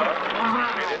far,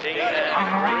 15 and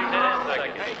 3/10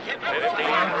 seconds.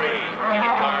 15-3, Jim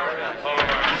Carter and Paul Arnold.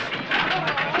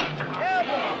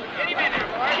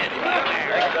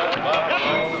 Next up,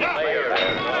 Buffalo, Mayor,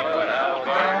 Arizona, and Al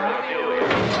Carter,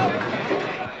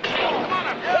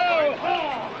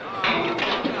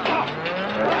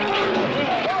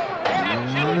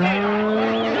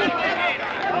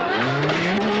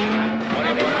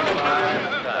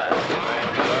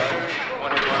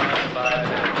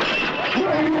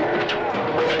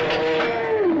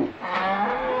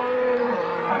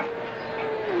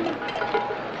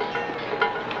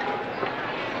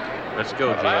 Let's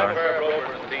go, JR.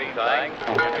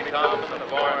 Jimmy Thompson of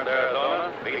Florence,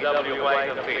 Arizona, B.W. White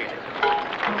of Phoenix.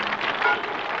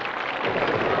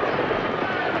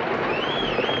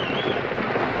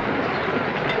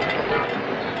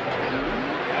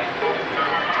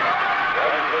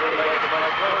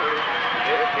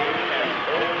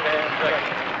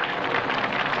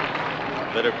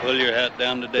 Better pull your hat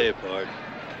down today, pard.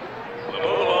 We'll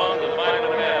move on to the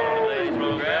final half of today's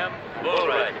program, bull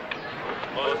riding.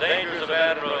 Most dangerous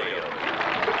event in rodeo.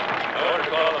 In order to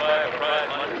qualify for prize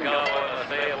money, the cowboy must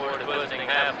sail aboard a twisting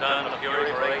half-ton of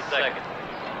fury for 8 seconds.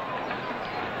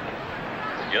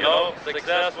 You know,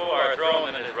 successful or thrown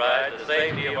in his ride, the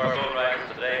safety of our bull riders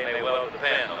today may well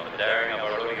depend on the daring of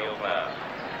our rodeo clown.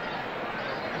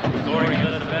 Scoring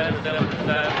this event is set at the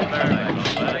time of Paradise on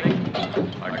Friday.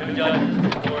 Our two judges,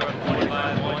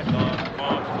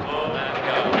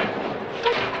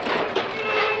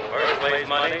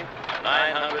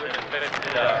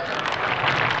 out.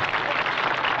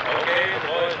 Okay, the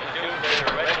boys and Tuesday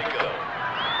are ready to go.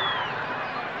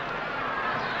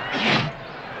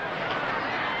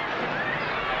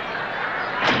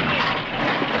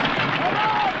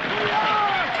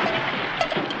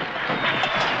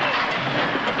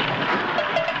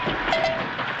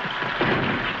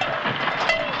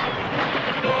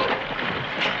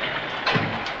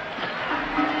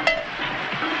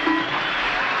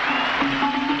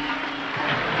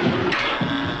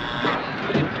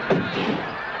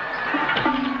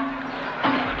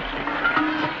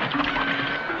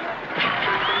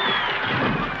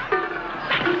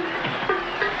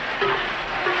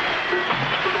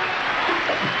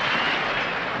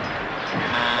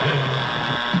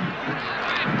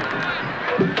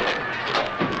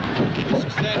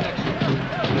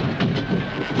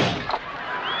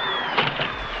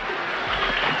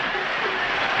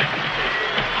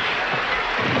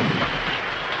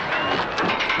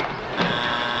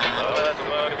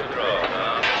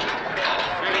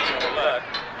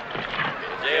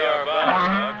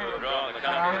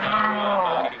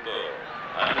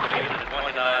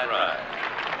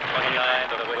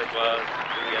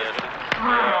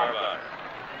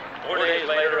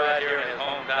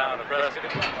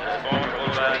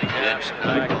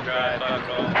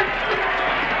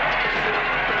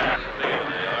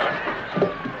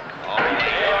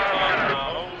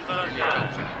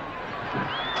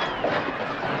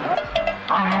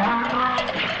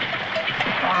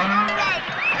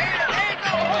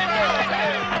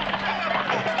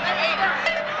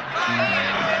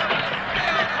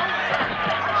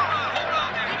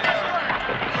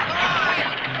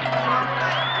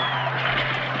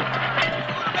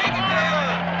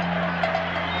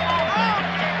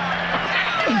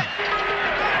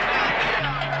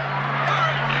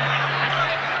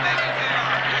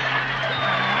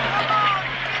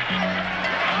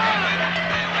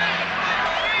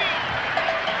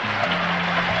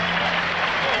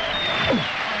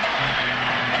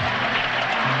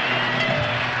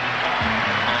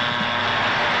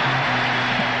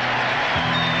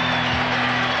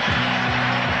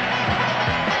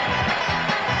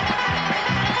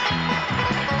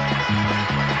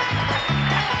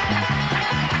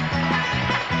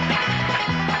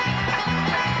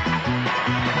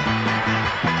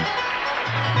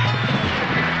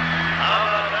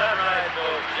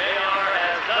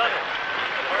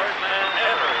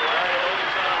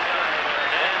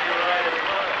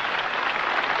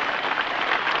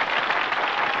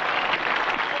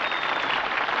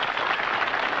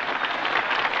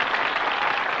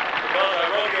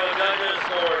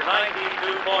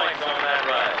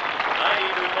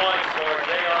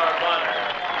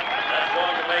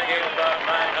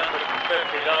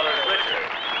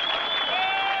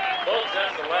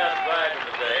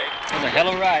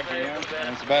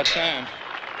 About time.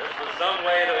 This was some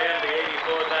way to end the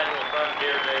 84th annual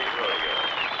Frontier Days Rodeo.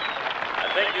 I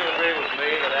think you'll agree with me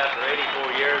that after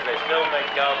 84 years, they still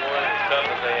make cowboys as tough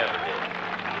as they ever did.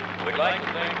 We'd like to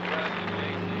thank the rest of the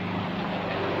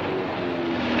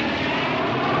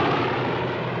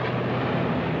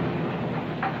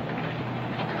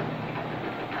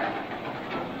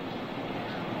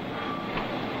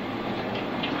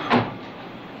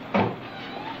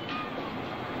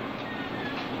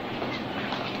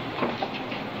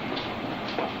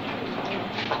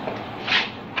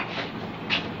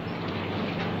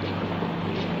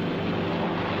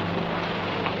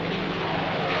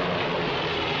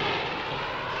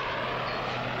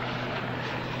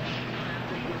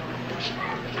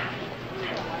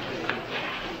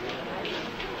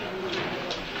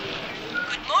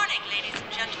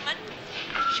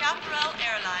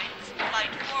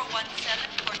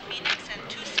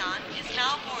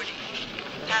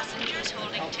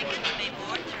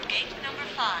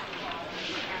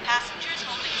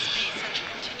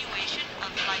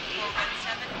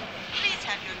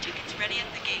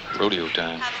rodeo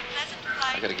time.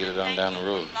 I gotta get it on down the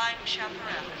road.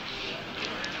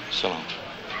 So long.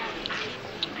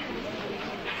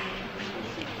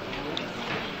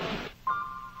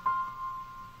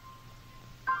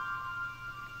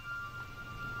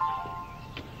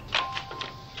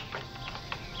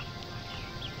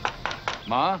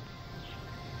 Ma?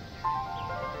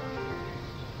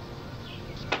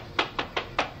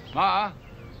 Ma?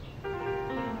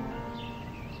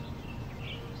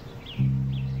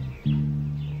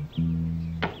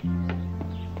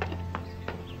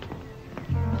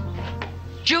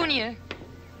 Junior.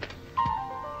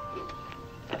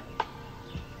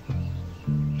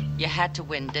 You had to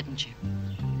win, didn't you?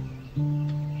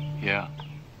 Yeah.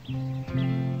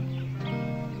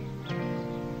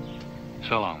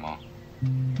 So long, Ma.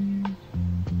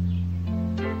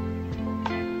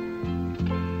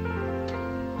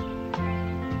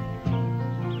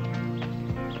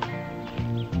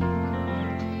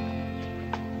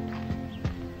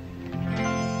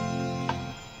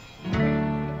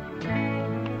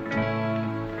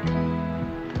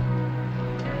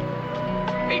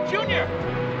 Junior!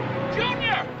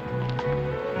 Junior!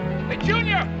 Hey,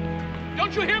 Junior!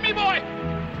 Don't you hear me, boy?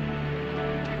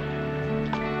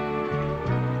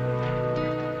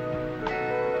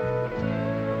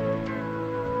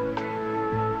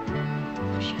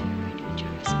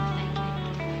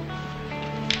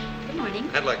 Good morning.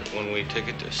 I'd like a one-way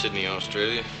ticket to Sydney,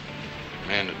 Australia,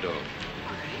 and a dog.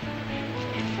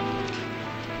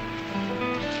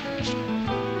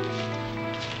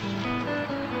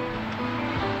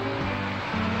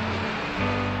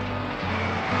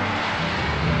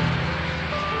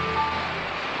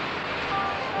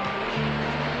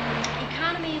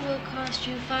 Economy will cost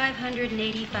you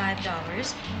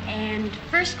 $585, and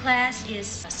first class is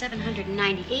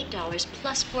 $798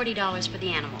 plus $40 for the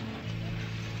animal.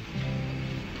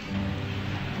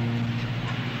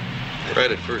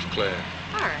 Right at first class.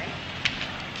 All right.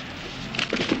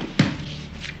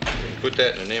 Put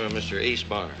that in the name of Mr. Ace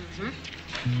Barr. And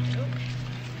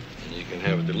you can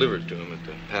have it delivered to him at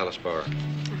the Palace Bar.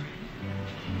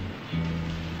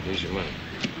 Here's your money.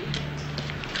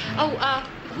 Oh,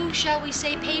 who shall we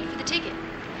say paid for the ticket?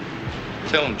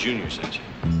 Tell him Junior sent you.